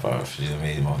 Oh, bro, she's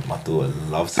amazing. My daughter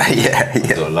loves it.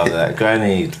 My daughter loves that.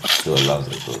 Granny, my daughter loves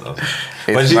it.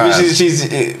 But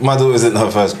she's my daughter isn't her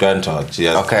first grandchild. She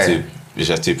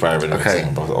has 2 prior relatives.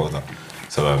 My brother's older.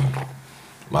 So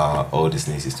my oldest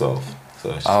niece is 12.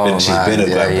 So she's been a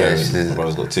grandparent. My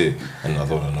brother's got 2, and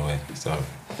another one on the way. So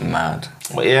Mad.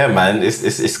 But yeah, man,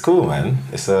 it's cool, man.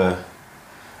 It's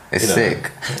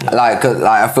sick. Like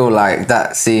I feel like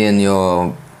that seeing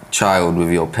your child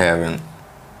with your parent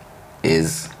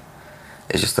is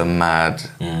just a mad.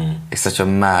 It's such a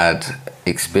mad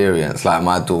experience. Like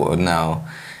my daughter now,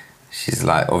 she's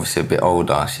like obviously a bit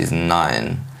older. She's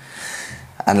 9,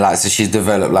 and like so she's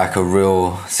developed like a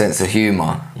real sense of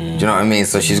humour. Do you know what I mean?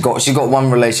 So she's got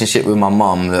one relationship with my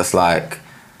mum that's like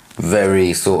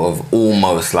very sort of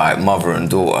almost like mother and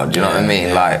daughter. Do you know what I mean?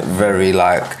 Yeah. Like very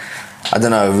like, I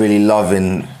don't know, really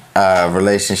loving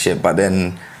relationship. But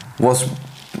then what's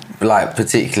like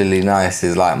particularly nice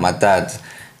is like my dad,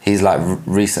 he's like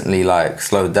recently like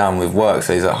slowed down with work,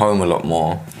 so he's at home a lot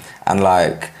more, and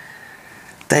like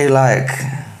they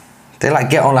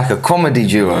get on like a comedy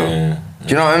duo. Do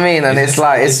you know what I mean? And it's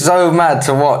so mad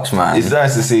to watch, man. It's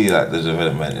nice to see like the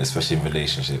development, especially in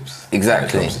relationships.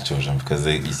 Exactly. When it comes to children, because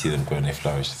you see them grow and they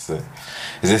flourish. So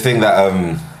it's a thing that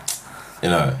you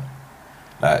know,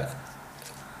 like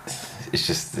it's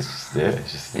just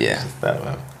that,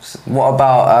 man. What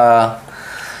about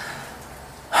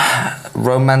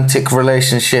romantic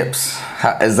relationships?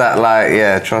 Is that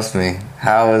like, trust me,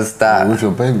 how is that? With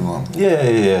your baby mum?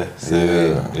 Yeah. So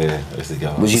yeah, it's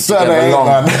together. Was you together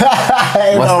long?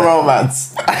 Ain't no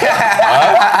romance.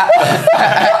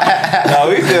 No,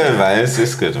 we good, man.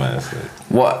 It's good, man. It's good.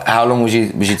 What? How long was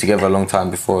you together? A long time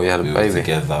before you had a baby? We were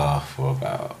together for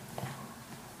about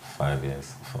 5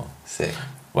 years before. Sick.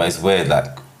 But it's weird,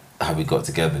 like how we got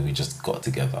together. We just got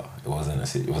together. It wasn't.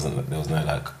 There was no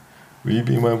like, will you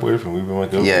be my boyfriend? Will you be my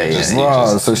girlfriend? Yeah.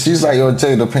 Wow, so she's like your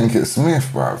Jada Pinkett Smith,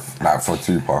 bruv. Like for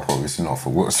Tupac, obviously, not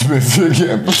for Will Smith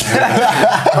again. But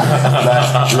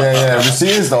she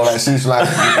is though. Like she's like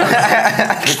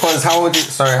because how old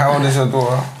is your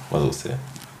daughter? My daughter.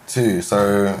 2.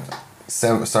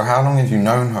 So how long have you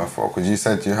known her for? Because you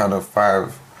said you had a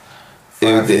 5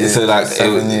 years, so like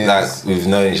 7 years. Like we've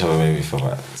known each other maybe for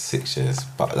about 6 years.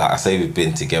 But like I say, we've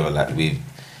been together. Like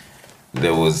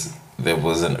there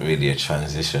wasn't really a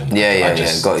transition. I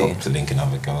just got stopped linking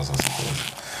other girls, I suppose.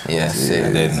 Yeah, sick.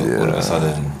 And then all of a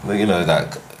sudden, you know,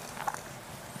 like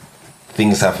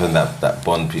things happen that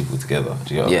bond people together.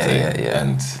 Do you get what I'm saying? Yeah.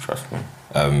 And trust me.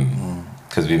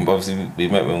 Because we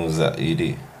met when we was at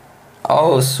UD.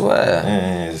 Oh, swear.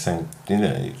 Yeah, the same. You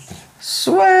know.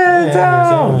 Swear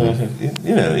down.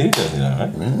 You know,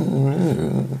 right?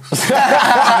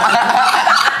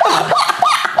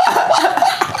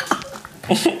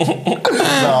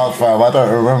 No, fam, I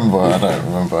don't remember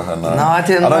her now. No, I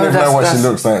didn't. I don't even know what she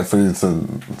looks like for you to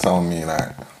tell me.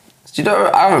 Like, you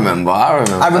don't. I remember. I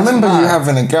remember you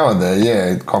having a girl there,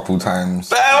 yeah, a couple times.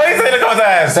 What are you saying a couple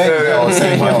times? Same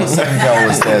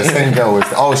girl was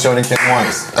there. Oh, she only came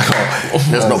once.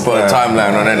 Let's not put a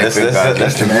timeline on anything.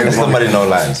 Let's somebody know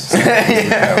lines.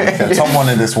 Yeah, Tom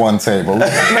wanted this one table.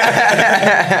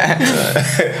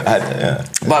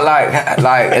 But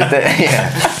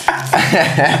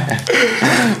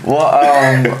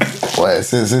What?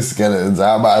 Since this skeletons,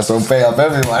 I might as well pay up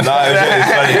everyone. No, it's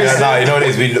funny. No, you know what it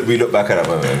is? We look back at that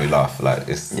moment and we laugh. Like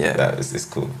it's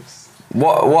cool.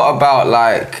 What about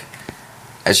like?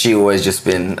 Has she always just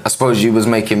been? I suppose you was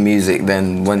making music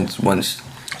then once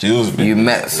you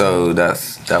met, so that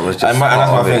was just. And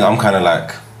that's my thing. I'm kind of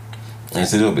like,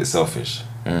 it's a little bit selfish.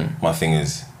 My thing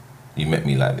is, you met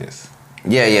me like this.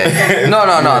 Yeah. No.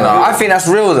 I think that's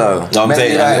real though. No, I'm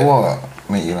saying like what?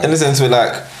 Meet you like in the sense where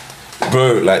like,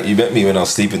 bro, like you met me when I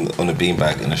was sleeping on a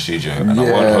beanbag in the studio and I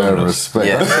wasn't homeless. Respect.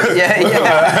 Yeah.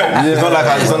 It's not like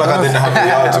I didn't have a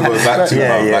yard to go back to.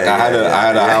 Like I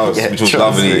had a house which was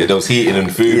lovely. There was heating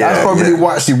and food. That's probably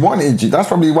why she wanted you. That's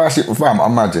probably why she. Fam,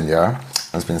 imagine,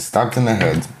 has been stabbed in the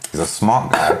head. He's a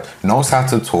smart guy, knows how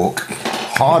to talk,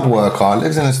 hard worker,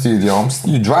 lives in a studio.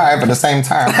 You drive at the same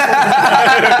time.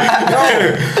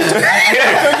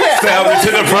 Stay up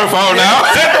to the profile now.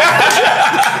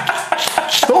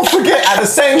 Don't forget, at the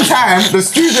same time, the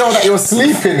studio that you're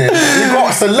sleeping in, you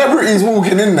got celebrities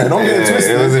walking in there. Don't get it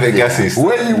twisted. It was a bit gassy.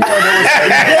 Where you were,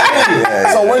 there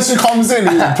was So when she comes in,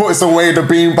 he puts away the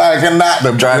beanbag and that,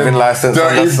 the driving license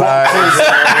on the side.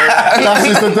 That's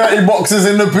just the dirty boxes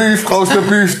in the booth, close the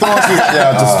booth door.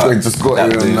 Just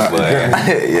got you in that.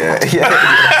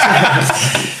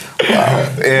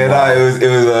 Wow. Yeah, no,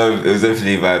 it was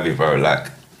definitely vibey, bro. Like,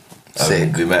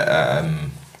 we met at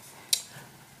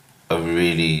a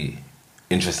really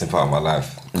interesting part of my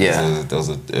life. Yeah, there was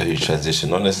a huge transition,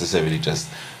 not necessarily just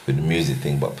with the music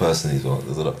thing, but personally as well.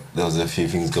 There was a few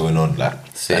things going on, like,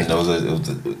 and it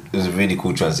was a really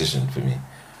cool transition for me.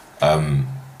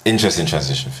 Interesting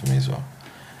transition for me as well.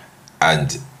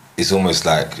 And it's almost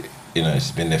like you know,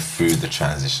 she's been there through the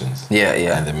transitions. Yeah,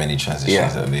 yeah. And the many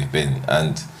transitions that they've been.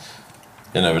 And,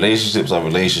 you know, relationships are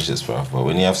relationships, bro. But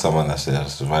when you have someone that's there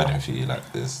that's providing for you,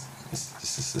 like this,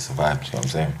 it's a vibe, you know what I'm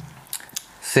saying?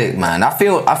 Sick, man. I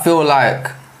feel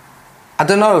like, I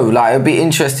don't know, like it'd be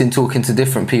interesting talking to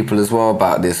different people as well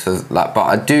about this, like, but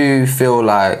I do feel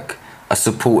like a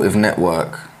supportive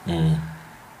network.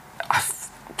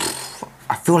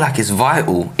 I feel like it's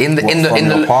vital in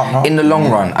the long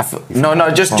run.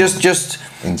 Just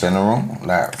in general,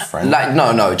 like friends. Like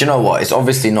no. Do you know what? It's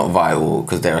obviously not vital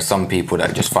because there are some people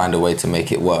that just find a way to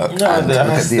make it work. No, there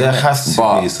has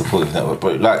to be a supportive network,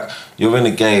 but like you're in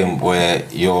a game where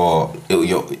you're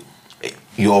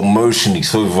emotionally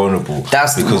so vulnerable.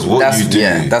 That's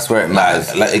where it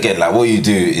matters. Like again, like what you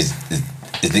do is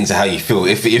linked to how you feel.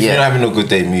 If you're not having a good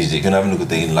day in music, you're not having a good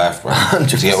day in life, bro.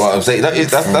 Do you get what I'm saying? That's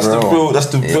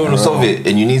the realness of it.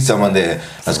 And you need someone there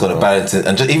that's got to balance it.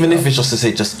 And just, even if it's just to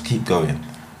say, just keep going.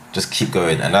 Just keep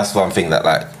going. And that's one thing that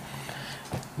like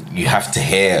you have to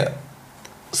hear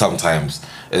sometimes.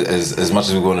 As much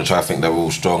as we want to try to think that we're all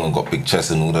strong and got big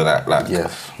chests and all of that, like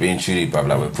being truly, bro,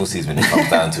 like we're pussies when it comes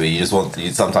down to it.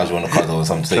 Sometimes you want to cuddle and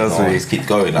sometimes just keep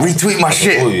going. Retweet my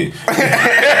shit.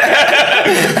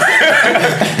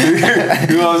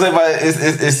 You know what I'm saying? But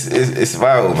it's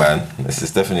vital, man.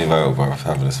 It's definitely vital, bro,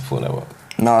 having a support network.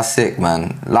 No, sick,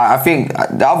 man. Like I think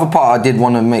the other part I did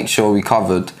want to make sure we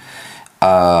covered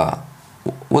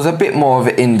was a bit more of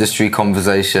an industry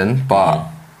conversation, but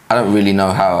I don't really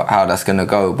know how that's gonna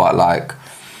go. But like,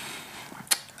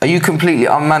 are you completely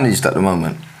unmanaged at the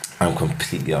moment? I'm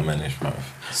completely unmanaged, bro.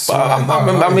 So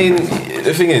I mean,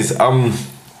 the thing is,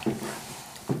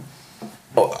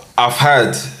 I've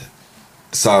had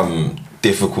some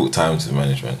difficult times with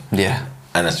management. Yeah.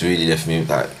 And that's really left me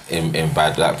like in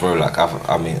bad, like bro, like I'm not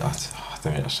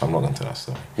going to that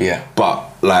story. Yeah. But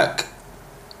like,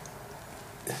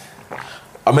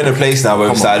 I'm in a place now where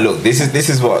it's like, look, this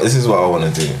is what I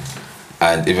want to do.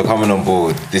 And if you're coming on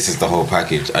board, this is the whole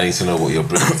package. I need to know what you're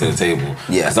bringing to the table.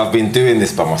 Yeah. Because I've been doing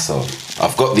this by myself.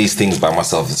 I've got these things by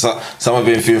myself. Some have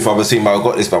been few and far between, but I've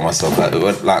got this by myself. Like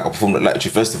I performed at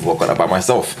Lecture Festival, I've got that by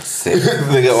myself. Sick. You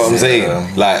get what I'm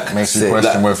saying? Like, makes you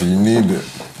question whether you need it.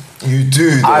 You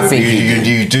do. Though. I think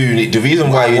you do need. The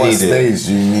reason why you need it. What stage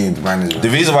do you need management? The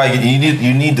reason why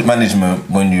you need the management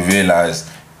when you realise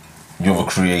you're a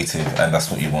creative and that's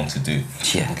what you want to do.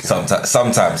 Yeah. Okay.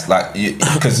 Sometimes, like,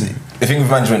 because the thing with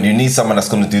management, you need someone that's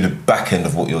going to do the back end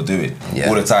of what you're doing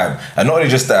all the time. And not only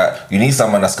just that, you need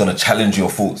someone that's going to challenge your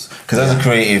thoughts. Because as a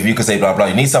creative, you can say blah blah.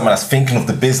 You need someone that's thinking of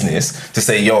the business to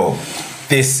say, yo,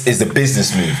 this is a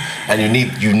business move, and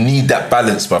you need that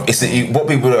balance, bruv. What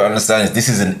people don't understand is this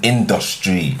is an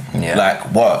industry, like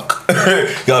work. You know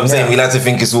what I'm saying? We like to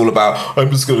think it's all about, I'm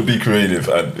just gonna be creative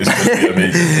and it's gonna be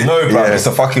amazing. No, bruv, it's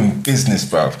a fucking business,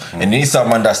 bruv. And you need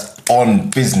someone that's on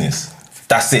business.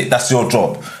 That's it. That's your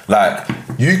job. Like,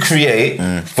 you create,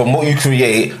 from what you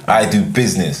create, I do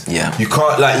business. Yeah. You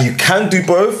can do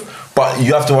both. But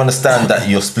you have to understand that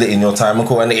you're splitting your time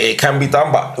and it can be done,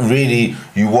 but really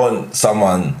you want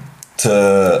someone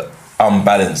to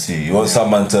unbalance you. You want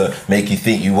someone to make you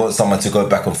think. You want someone to go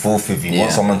back and forth with you. You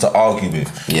want someone to argue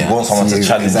with. You want someone to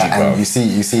challenge you, bro. And you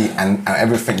see, and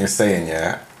everything you're saying,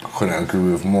 I couldn't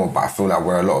agree with more, but I feel like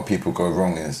where a lot of people go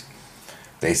wrong is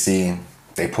they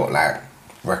put like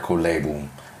record label,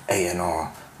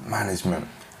 A&R, management.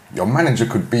 Your manager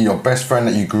could be your best friend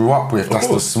that you grew up with. That's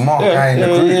the smart guy in the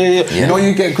group. You know,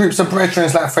 you get groups of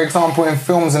brethren, like for example in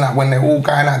films and that, when they're all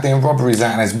going out doing robberies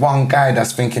and there's one guy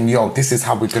that's thinking, yo, this is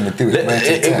how we're going to do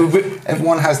it.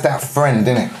 Everyone has that friend,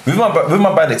 innit? With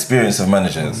my bad experience of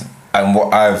managers and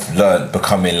what I've learned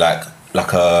becoming like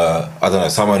a, I don't know,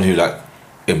 someone who like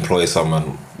employs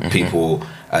someone, people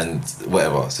and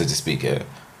whatever, so to speak,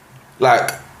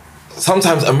 like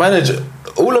sometimes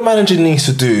all a manager needs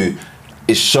to do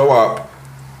is show up,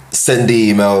 send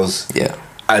the emails,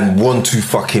 and want to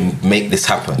fucking make this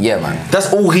happen. Yeah, man.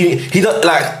 That's all he does.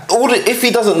 Like, if he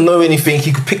doesn't know anything,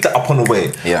 he could pick that up on the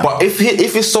way. Yeah. But if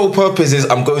his sole purpose is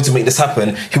I'm going to make this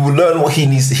happen, he will learn what he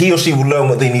needs. He or she will learn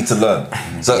what they need to learn.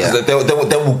 So they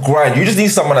will grind. You just need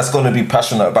someone that's going to be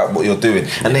passionate about what you're doing,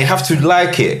 and they have to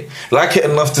like it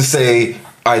enough to say,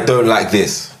 I don't like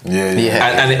this. And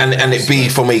it be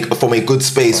from a good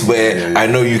space where I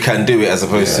know you can do it, as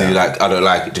opposed to like, I don't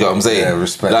like it. Do you know what I'm saying? Yeah,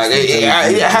 respect. Like it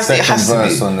has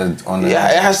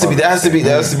to be. There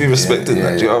has to be respected. Do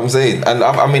you know what I'm saying? And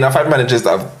I've had managers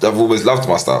that I've always loved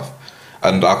my stuff,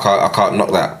 and I can't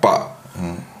knock that. But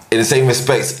in the same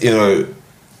respect, you know,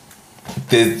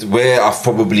 where I've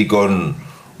probably gone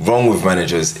wrong with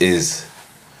managers is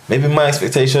maybe my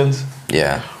expectations.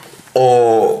 Yeah.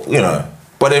 Or, you know,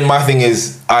 But then my thing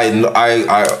is,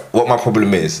 what my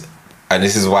problem is, and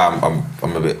this is why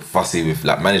I'm a bit fussy with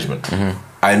like management.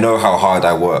 I know how hard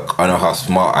I work. I know how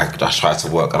smart I try to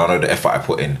work, and I know the effort I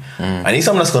put in. I need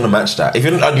someone that's going to match that. If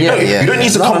you don't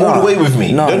need to come all the way with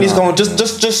me. No, you don't need to come.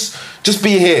 Just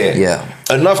be here. Yeah.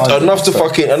 Enough to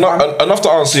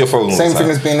answer your phone. Same thing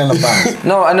as being in a band.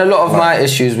 No, and a lot of my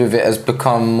issues with it has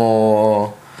become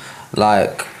more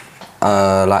like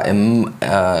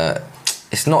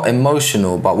it's not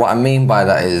emotional, but what I mean by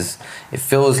that is it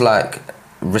feels like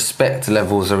respect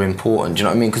levels are important. Do you know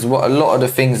what I mean? Because what a lot of the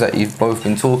things that you've both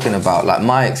been talking about, like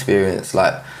my experience,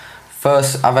 like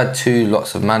first I've had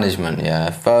lots of management.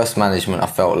 First management, I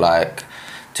felt like,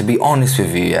 to be honest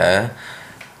with you,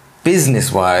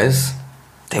 business wise,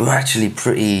 they were actually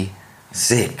pretty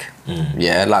sick.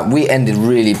 Like we ended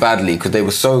really badly because they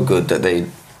were so good that they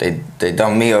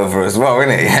done me over as well,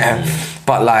 innit?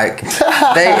 But like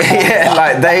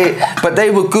they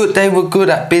were good. They were good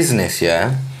at business.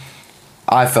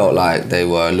 I felt like they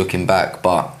were, looking back,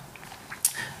 but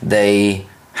they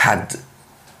had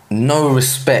no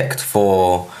respect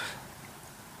for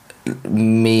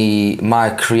my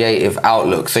creative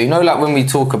outlook. So, you know, like when we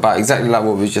talk about exactly like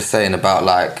what we were just saying about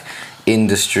like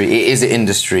industry, it is an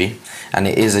industry and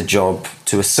it is a job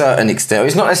to a certain extent.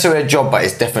 It's not necessarily a job, but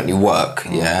it's definitely work,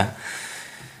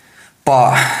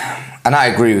 But, and I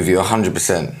agree with you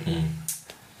 100%.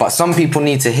 But some people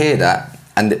need to hear that.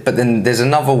 But then there's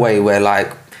another way where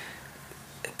like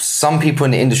some people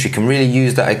in the industry can really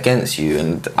use that against you,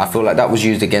 and I feel like that was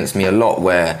used against me a lot,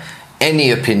 where any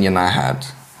opinion I had,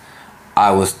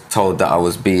 I was told that I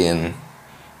was being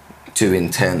too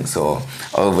intense or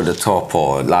over the top,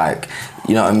 or like,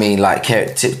 you know what I mean, like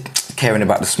caring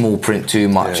about the small print too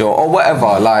much, or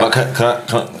whatever. Like,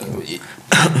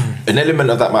 an element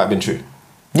of that might have been true.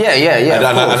 Yeah.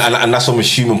 And that's from a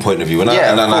human point of view. And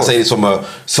I say it's from a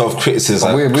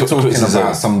self-criticism. We're talking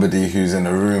about somebody who's in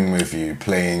a room with you,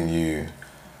 playing you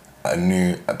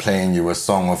a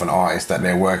song of an artist that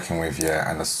they're working with,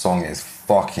 and the song is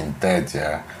fucking dead,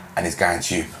 and he's going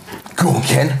to you, go on,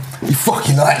 Ken, you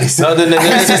fucking like this. No, then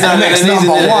obviously that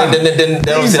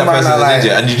person's an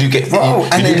idiot, and you get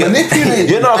manipulate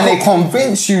you, and they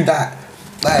convince you that,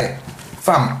 like,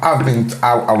 fam, I've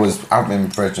been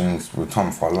brethren with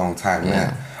Tom for a long time,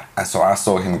 and so I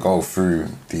saw him go through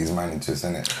these managers,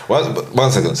 innit?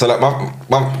 One second. So like,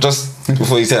 my just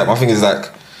before you say that, my thing is like,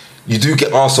 you do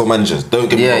get arsehole managers. Don't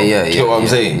get me wrong. You get what I'm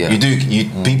saying? You do.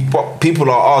 People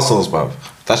are arseholes, bruv.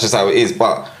 That's just how it is.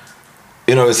 But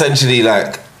you know, essentially,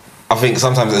 like, I think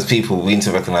sometimes as people, we need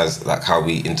to recognize like how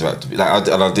we interact. Like,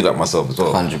 I do that myself as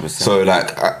well. 100%. So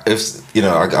like, if you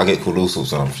know, I get called all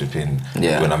sorts when I'm flipping.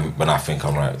 When I think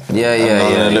I'm right.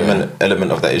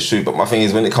 Element of that is true. But my thing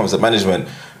is, when it comes to management,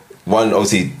 one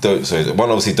obviously don't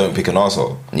pick an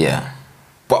arsehole.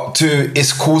 But two,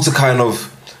 it's cool to kind of.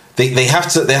 There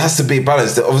has to be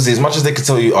balance. Obviously, as much as they could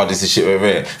tell you, oh, this is shit over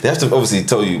here, they have to obviously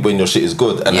tell you when your shit is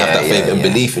good and have that faith and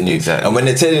belief in you. Exactly. And when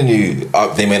they're telling you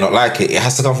they may not like it, it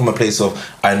has to come from a place of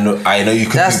I know you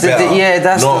could do better.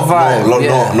 That's the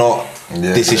vibe. Not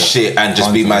this is shit and just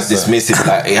 100%. Be mad dismissive.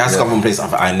 Like, it has to come from a place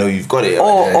of I know you've got it.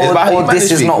 Or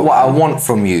this is not what I want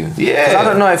from you. Because I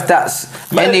don't know if that's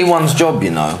anyone's job,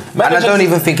 you know. And I don't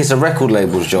even think it's a record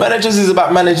label's job. Managers is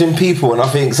about managing people, and I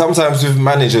think sometimes with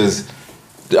managers,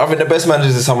 I think the best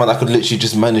managers is someone that could literally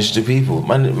just manage the people,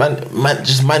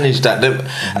 just manage that.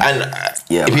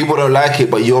 If people don't like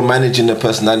it, but you're managing the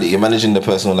personality, you're managing the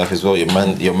personal life as well.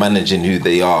 You're managing who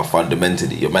they are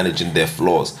fundamentally. You're managing their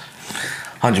flaws.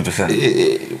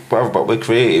 100%. But we're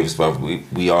creatives, but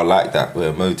we are like that. We're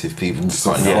emotive people. It's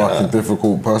a fucking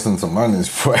difficult person to manage,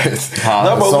 but a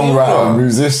songwriter,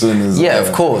 musician is.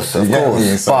 Of course. So you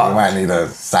might need a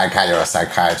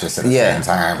psychiatrist at the same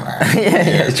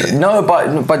time. No,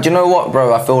 but you know what,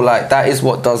 bro? I feel like that is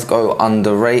what does go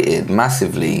underrated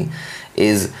massively,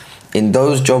 is in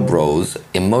those job roles,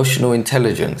 emotional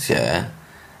intelligence,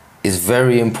 is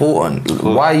very important.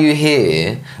 Cool. Why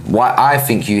I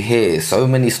think you hear so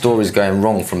many stories going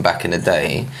wrong from back in the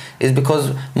day is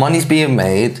because money's being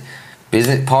made,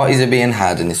 business parties are being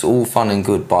had, and it's all fun and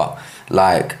good, but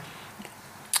like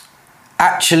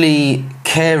actually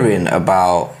caring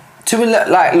about look,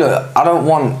 I don't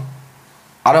want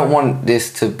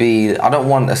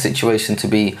a situation to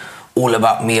be all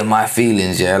about me and my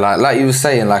feelings, like you were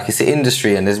saying, like it's an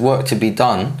industry and there's work to be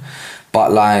done,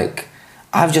 but like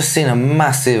I've just seen a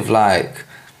massive like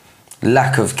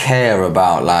lack of care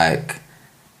about like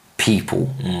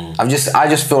people. I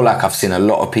just feel like I've seen a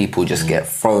lot of people just get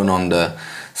thrown on the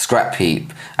scrap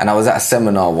heap. And I was at a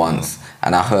seminar once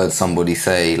and I heard somebody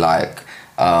say like,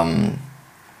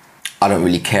 I don't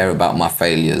really care about my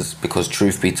failures because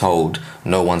truth be told,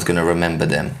 no one's gonna remember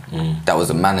them. That was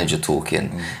a manager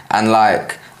talking. And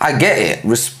like, I get it,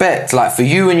 respect, like for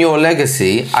you and your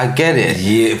legacy, I get it.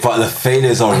 Yeah, but the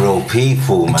failures are real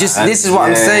people, man. This is what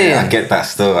I'm saying. I get that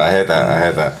still, I hear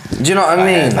that. Do you know what I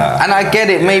mean? And I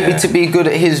get it, maybe to be good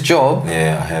at his job.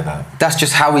 Yeah, I hear that. That's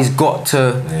just how he's got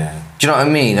to, do you know what I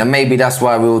mean? And maybe that's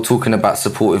why we're all talking about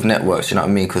supportive networks, you know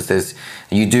what I mean? Because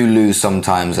you do lose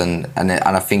sometimes, and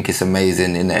I think it's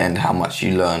amazing in the end how much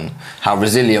you learn, how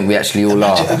resilient we actually all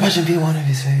are. Imagine being one of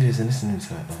his failures and listening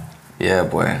to it, though. Yeah,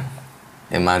 boy.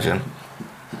 Imagine.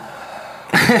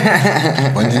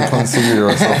 When do you consider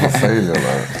yourself a failure,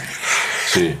 like?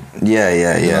 True.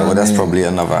 Yeah. Well, that's probably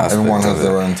another aspect. Everyone has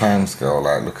their own time scale.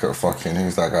 Like, look at fucking,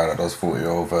 who's that guy that does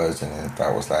 40-Year-Old Virgin?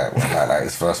 That was like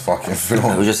his first fucking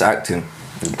film. He was just acting.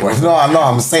 No,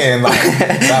 I'm saying like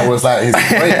that was like his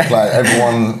break. Like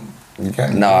everyone, you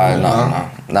get No.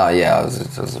 Yeah, I was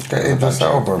get Idris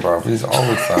Elba, bro. He's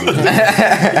old, fam.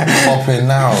 Popping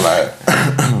now, like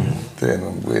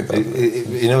doing weird.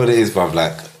 You know what it is, bruv?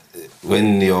 Like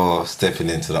when you're stepping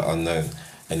into the unknown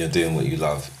and you're doing what you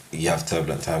love, you have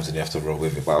turbulent times and you have to roll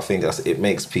with it. But I think it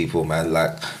makes people, man,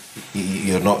 like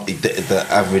you're not the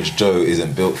average Joe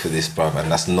isn't built for this, bruv,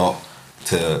 and that's not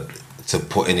to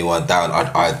put anyone down.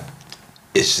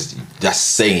 It's just, that's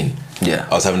sane. Yeah.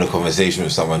 I was having a conversation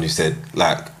with someone who said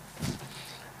like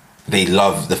they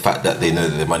love the fact that they know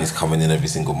that the money's coming in every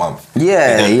single month.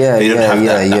 Yeah, they don't have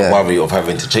that worry of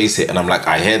having to chase it. And I'm like,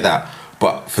 I hear that,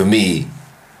 but for me,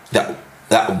 that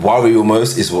worry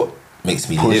almost is what makes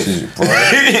me live. But I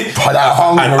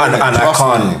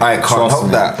can't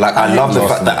help that. Like I love the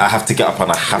fact that I have to get up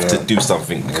and I have to do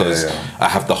something because I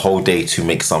have the whole day to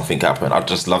make something happen. I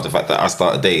just love the fact that I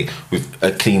start a day with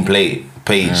a clean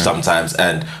page sometimes,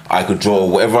 and I could draw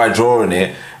whatever I draw in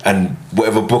it, and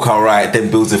whatever book I write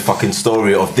then builds a fucking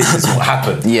story of this is what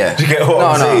happened. Yeah. Do you get what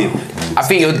I'm saying? I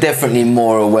think you're definitely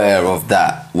more aware of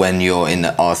that when you're in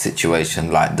our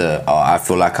situation, like I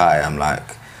feel like I am,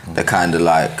 like the kind of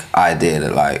like idea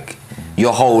that like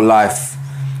your whole life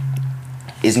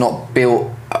is not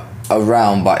built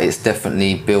around, but it's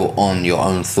definitely built on your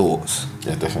own thoughts.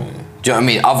 Yeah, definitely. Do you know what I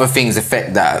mean? Other things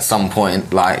affect that at some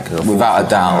point, like without a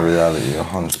doubt. Reality,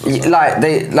 100%.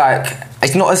 Like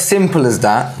it's not as simple as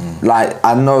that. Like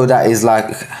I know that is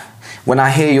like when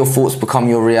I hear your thoughts become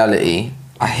your reality,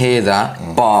 I hear that,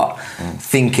 but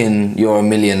thinking you're a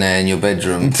millionaire in your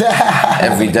bedroom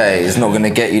every day is not going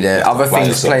to get you there. Other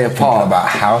things play a part. About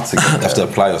how to get there. You have to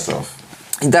apply yourself.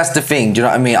 That's the thing. Do you know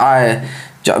what I mean? Do you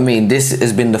know what I mean? This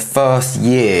has been the first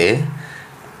year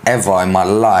ever in my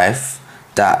life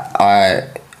that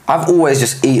I've always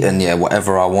just eaten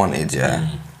whatever I wanted,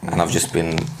 and I've just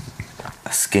been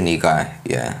a skinny guy,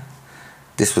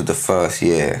 This was the first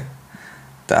year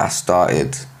that I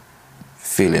started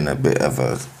feeling a bit of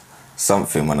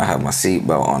something when I had my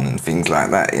seatbelt on and things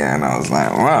like that, and I was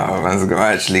like, wow, I'm gonna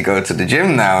actually go to the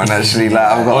gym now and actually like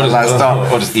I've got to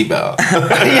start. Or just eat better.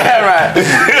 Yeah, right.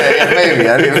 Maybe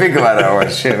I didn't think about that. Oh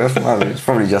shit, it's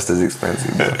probably just as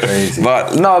expensive. Crazy.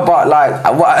 But like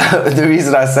the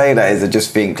reason I say that is I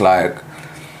just think like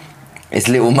it's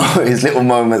little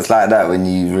moments like that when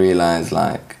you realise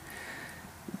like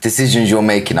decisions you're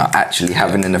making are actually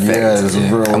having an effect.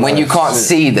 And when you can't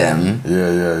see them,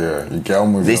 you get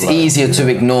on with it. It's easier to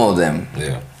ignore them.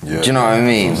 Do you know what I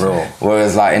mean?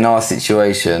 Whereas like in our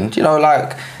situation, you know,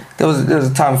 like there was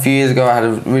a time a few years ago I had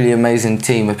a really amazing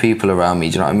team of people around me,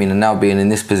 do you know what I mean? And now being in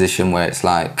this position where it's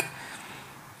like,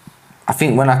 I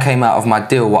think when I came out of my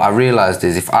deal, what I realised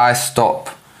is if I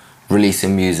stop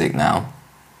releasing music now,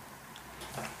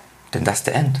 then that's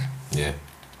the end. Yeah.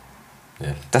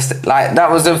 That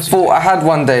was a thought I had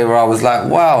one day where I was like,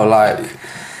 wow, like,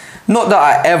 not that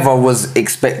I ever was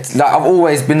like I've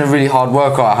always been a really hard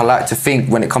worker. I like to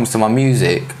think when it comes to my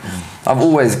music, I've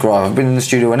always grown. I've been in the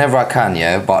studio whenever I can,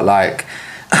 but like,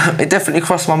 it definitely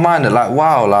crossed my mind that like,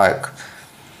 wow, like,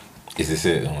 is this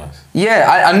it almost?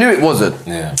 Yeah, I knew it wasn't.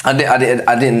 Yeah. I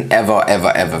didn't ever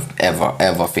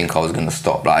think I was gonna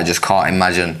stop. Like I just can't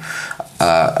imagine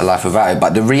a life without it.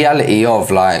 But the reality of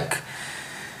like,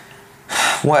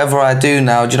 whatever I do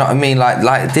now, do you know what I mean?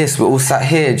 Like this, we're all sat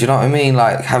here, do you know what I mean?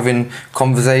 Like having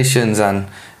conversations and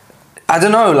I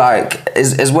don't know, like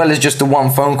as well as just the one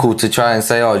phone call to try and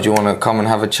say, oh, do you want to come and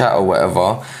have a chat or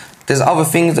whatever? There's other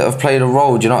things that have played a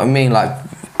role, do you know what I mean? Like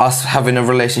us having a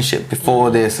relationship before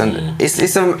this, and it's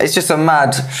just a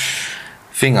mad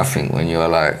thing, I think, when you're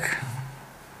like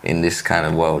in this kind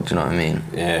of world, do you know what I mean?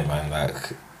 Yeah, man,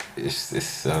 like it's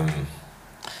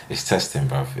testing,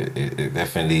 bruv. It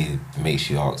definitely makes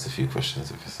you ask a few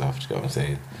questions of yourself, do you get what I'm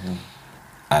saying?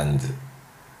 And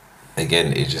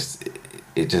again, it just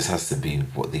has to be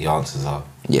what the answers are.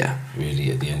 Yeah.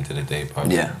 Really, at the end of the day, bro.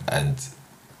 Yeah. And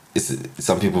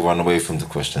some people run away from the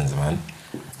questions, man,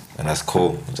 and that's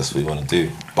cool. That's what you want to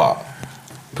do. But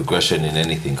progression in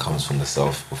anything comes from the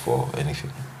self before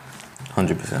anything.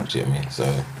 100%. Do you know what I mean?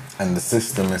 So. And the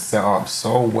system is set up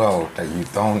so well that you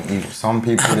don't even... Some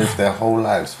people live their whole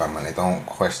lives, fam, and they don't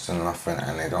question nothing,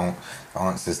 and they don't... The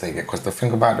answers they get... Because the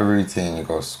thing about the routine, you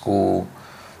go to school,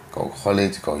 go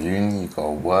college, go uni, you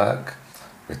go work,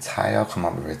 retire, come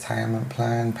up with a retirement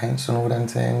plan, pension, all them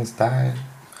things, die.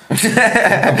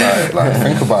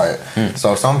 Think about it.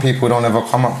 So some people don't ever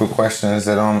come up with questions.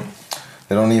 They don't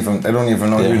even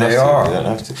know who they are. They don't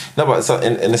have to. No, but so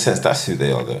in a sense, that's who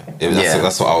they are, though.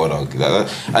 That's what I would argue.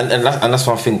 And that's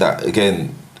one thing that,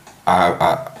 again,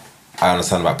 I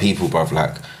understand about people, bruv.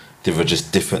 Like, there are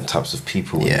just different types of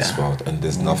people in this world, and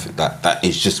there's nothing that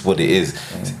is just what it is.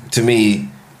 To me,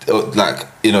 like,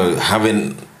 you know,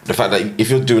 having the fact that if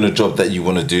you're doing a job that you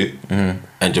want to do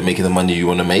and you're making the money you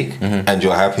want to make and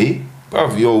you're happy,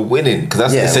 bruv, you're winning, because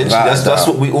that's essentially that's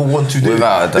what we all want to do.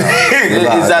 Without a doubt.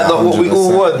 Is that not what we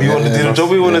all want? We want to do the job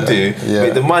we want to do,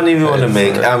 make the money we want to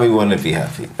make, and we want to be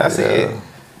happy. That's it.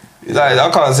 Like, I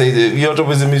can't say that your job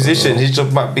as a musician, his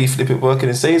job might be flipping working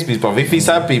in Sainsbury's, bruv. If he's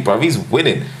happy, bruv, he's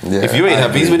winning. If you ain't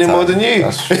happy, he's winning more than you.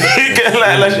 That's true. Get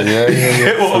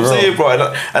what I'm saying, bro?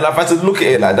 And I've had to look at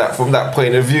it like that from that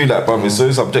point of view. Like, bruv, it's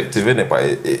so subjective, innit? But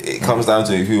it comes down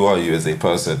to who are you as a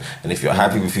person, and if you're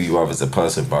happy with who you are as a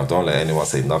person, bruv, don't let anyone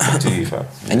say nothing to you, fam.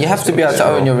 And you have to be able to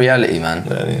own your reality, man.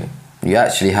 Yeah. You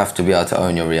actually have to be able to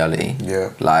own your reality.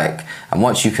 Yeah. Like, and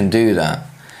once you can do that,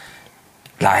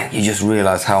 like, you just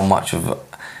realise how much of,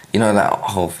 you know, that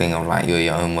whole thing of like, you're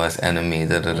your own worst enemy,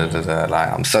 Like,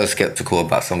 I'm so sceptical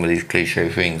about some of these cliche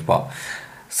things, but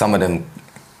some of them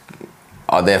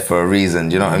are there for a reason,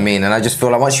 do you know what I mean? And I just feel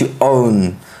like once you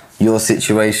own your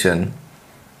situation,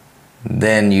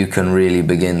 then you can really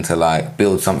begin to like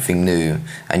build something new,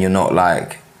 and you're not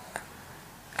like,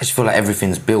 I just feel like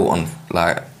everything's built on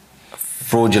like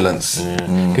fraudulence.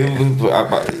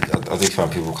 I do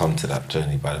find people come to that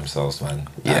journey by themselves, man.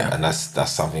 Yeah. And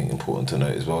that's something important to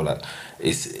note as well. Like,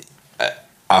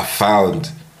 I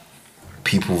found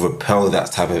people repel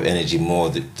that type of energy more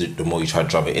the more you try to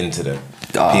drum it into them.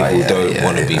 People don't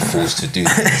want to be forced to do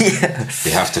things.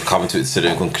 They have to come to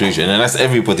their conclusion, and that's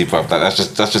everybody, bruv.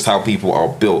 That's just how people are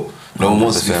built. No one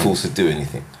wants to be forced to do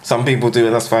anything. Some people do,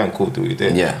 and that's fine, cool, do what you do.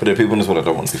 Yeah. But there are people as well that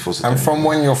don't want to be forced to do anything. And from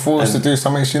when you're forced to do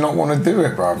something, makes you not want to do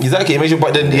it, bro. Exactly, it makes you,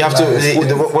 but then you have to,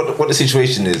 what the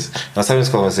situation is, and I was having this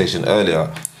conversation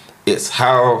earlier, it's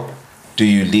how do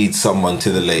you lead someone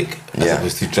to the lake as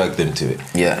opposed to drag them to it?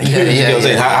 You know what I'm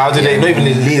saying? How do they not even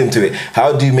lead them to it?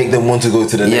 How do you make them want to go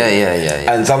to the lake?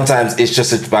 And sometimes it's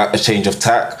just about a change of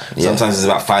tack. Sometimes it's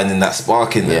about finding that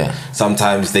spark in them.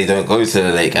 Sometimes they don't go to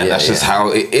the lake, and that's just how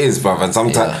it is, bruv. And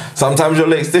sometimes your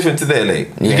lake's different to their lake.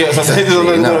 You get what I'm saying?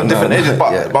 There's different edges.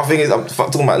 But my thing is, I'm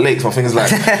talking about lakes. My thing is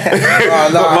like,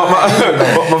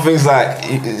 my thing's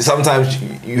like, sometimes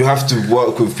you have to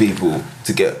work with people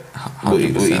to get what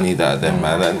you need out of them,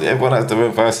 man. And everyone has their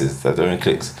own verses, their own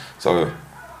clicks. So,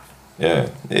 yeah,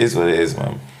 it is what it is,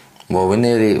 man. Well,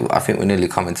 I think we're nearly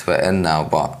coming to an end now,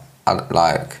 but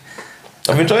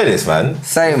I've enjoyed this, man.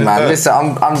 Same, man.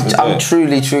 Listen, I'm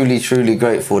truly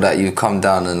grateful that you come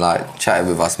down and like chatted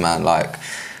with us, man. Like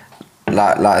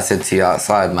I said to you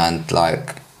outside, man,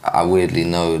 like, I weirdly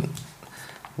know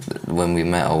when we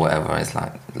met or whatever, it's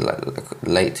like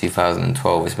late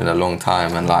 2012. It's been a long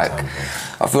time, and like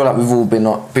I feel like we've all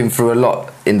been through a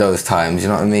lot in those times. You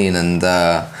know what I mean? And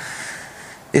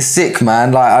it's sick,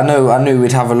 man. Like, I knew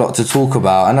we'd have a lot to talk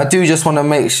about, and I do just want to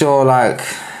make sure, like,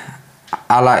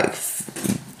 I like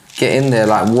get in there.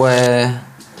 Like, where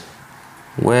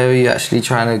are you actually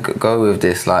trying to go with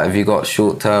this? Like, have you got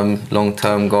short-term,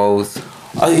 long-term goals?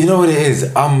 You know what it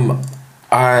is?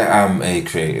 I am a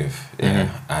creative,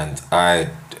 and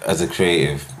as a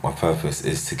creative, my purpose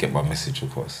is to get my message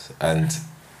across. And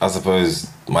I suppose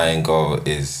my end goal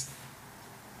is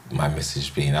my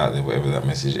message being out there, whatever that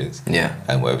message is,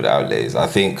 and whatever the outlet is. I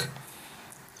think,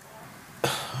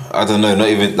 I don't know, not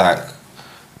even like,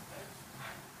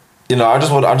 you know, I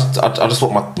just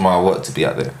want my work to be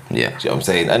out there. Yeah. Do you know what I'm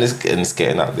saying? And it's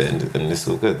getting out there, and it's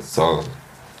all good. So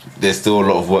there's still a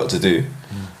lot of work to do,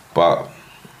 but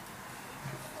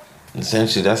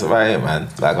essentially that's about it, man.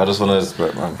 Like, I just want to,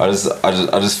 I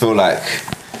just feel like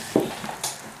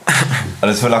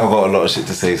I've got a lot of shit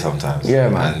to say sometimes. Yeah,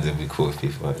 man. And it'd be cool if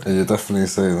people heard. You're definitely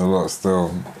saying a lot still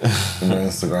on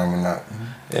Instagram and that.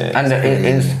 Yeah, and the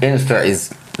Insta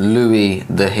is Louis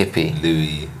the Hippie.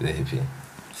 Louis the Hippie.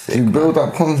 Do you build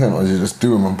up content, or do you just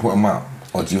do them and put them out?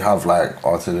 Or do you have like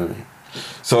artillery?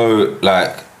 So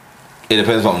like, it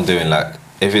depends what I'm doing. Like,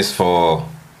 if it's for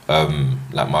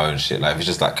like my own shit, like if it's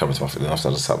just like camera to my phone, then I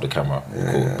just set up the camera,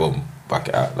 boom, back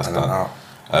it out, that's done.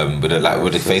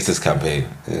 With the Faces campaign,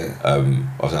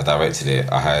 obviously I directed it.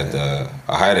 I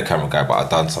hired a camera guy,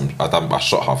 but I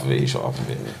shot half of it, he shot half of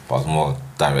it, but I was more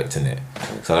directing it.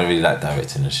 So I don't really like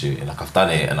directing and shooting. Like I've done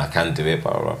it and I can do it,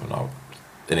 but I'd rather not.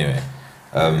 Anyway,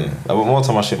 but more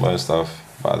time I shoot my own stuff,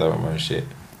 but I don't want my own shit.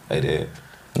 I did it.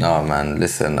 No man,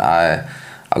 listen, I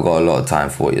got a lot of time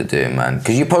for what you're doing, man.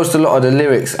 Because you post a lot of the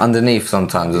lyrics underneath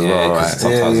sometimes as well, right?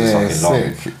 Sometimes it's fucking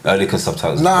long. Only because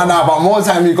sometimes. Nah, but more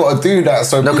time you got to do that.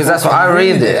 So no, because that's what I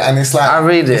read it, and it's like I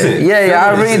read it. Yeah,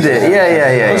 I read it.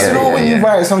 Yeah. You know when you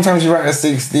write, sometimes you write a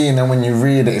 16, and when you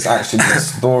read it, it's actually a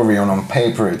story, and on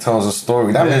paper it tells a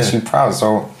story. That makes you proud.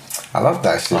 So I love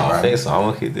that shit, man. Thanks, I'm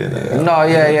gonna keep doing that. No,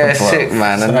 it's sick,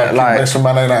 man. And like, next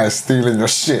man ain't out stealing your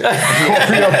shit,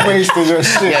 copy and pasting your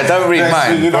shit. Yeah, don't read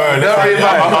mine. Don't read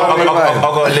mine. I've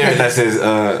got a lyric that says,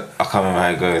 I can't remember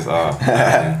how it goes.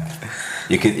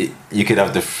 You could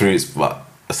have the fruits, but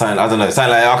something, I don't know.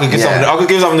 Something like I could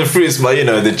give some of the fruits, but you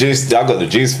know the juice. I got the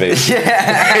juice face. The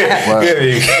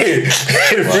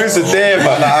fruits are there,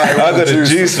 but I got the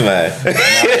juice, man.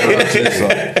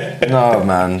 No,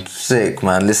 man, sick,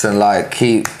 man. Listen, like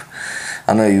I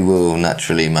know you will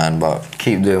naturally, man, but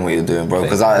keep doing what you're doing, bro.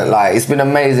 Because it's been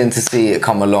amazing to see it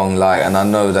come along, like, and I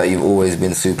know that you've always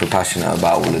been super passionate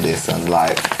about all of this, and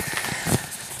like,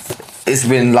 it's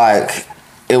been like,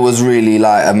 it was really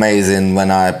like amazing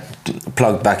when I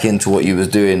plugged back into what you was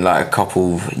doing, like a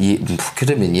couple could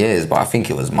have been years, but I think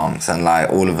it was months, and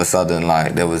like all of a sudden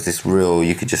like there was this real,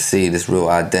 you could just see this real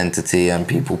identity and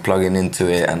people plugging into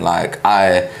it, and like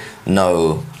I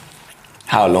know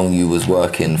how long you was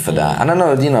working for that, and I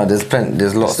know, you know, there's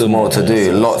lots more to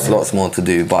do, lots more to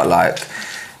do, but like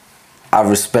I've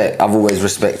always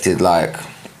respected like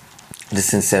the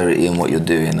sincerity in what you're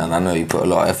doing, and I know you put a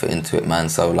lot of effort into it, man,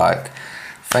 so like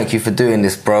thank you for doing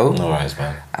this, bro. No worries,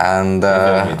 man. And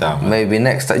down, maybe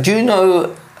next time. Do you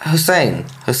know Hussein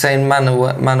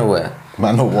Manawar?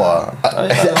 Manawar.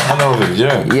 I know him.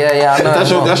 Yeah, I know.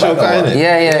 That's your guy, isn't it?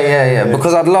 Yeah.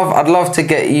 Because I'd love to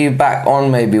get you back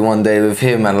on maybe one day with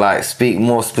him and like speak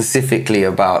more specifically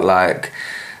about like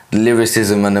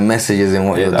lyricism and the messages in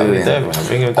what you're doing.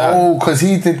 Bring him down. Oh, because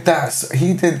he did that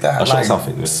like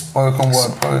like spoken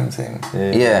word poem thing.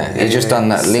 Yeah, he just done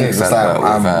that links it's advert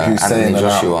like, with Anthony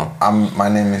Joshua. My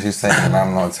name is Hussein and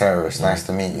I'm not a terrorist. Nice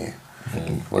to meet you.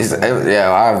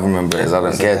 I remember it. I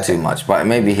don't care too much, but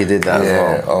maybe he did that as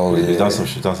well. Oh, yeah. He's done some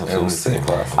films.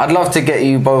 I'd love to get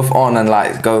you both on and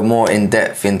like go more in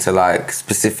depth into like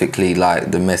specifically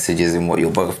like the messages in what you're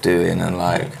both doing and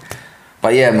like.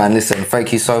 But yeah, man, listen,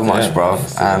 thank you so much, bro.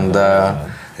 And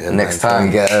next time,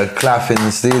 get a clap in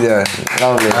the studio.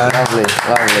 Lovely.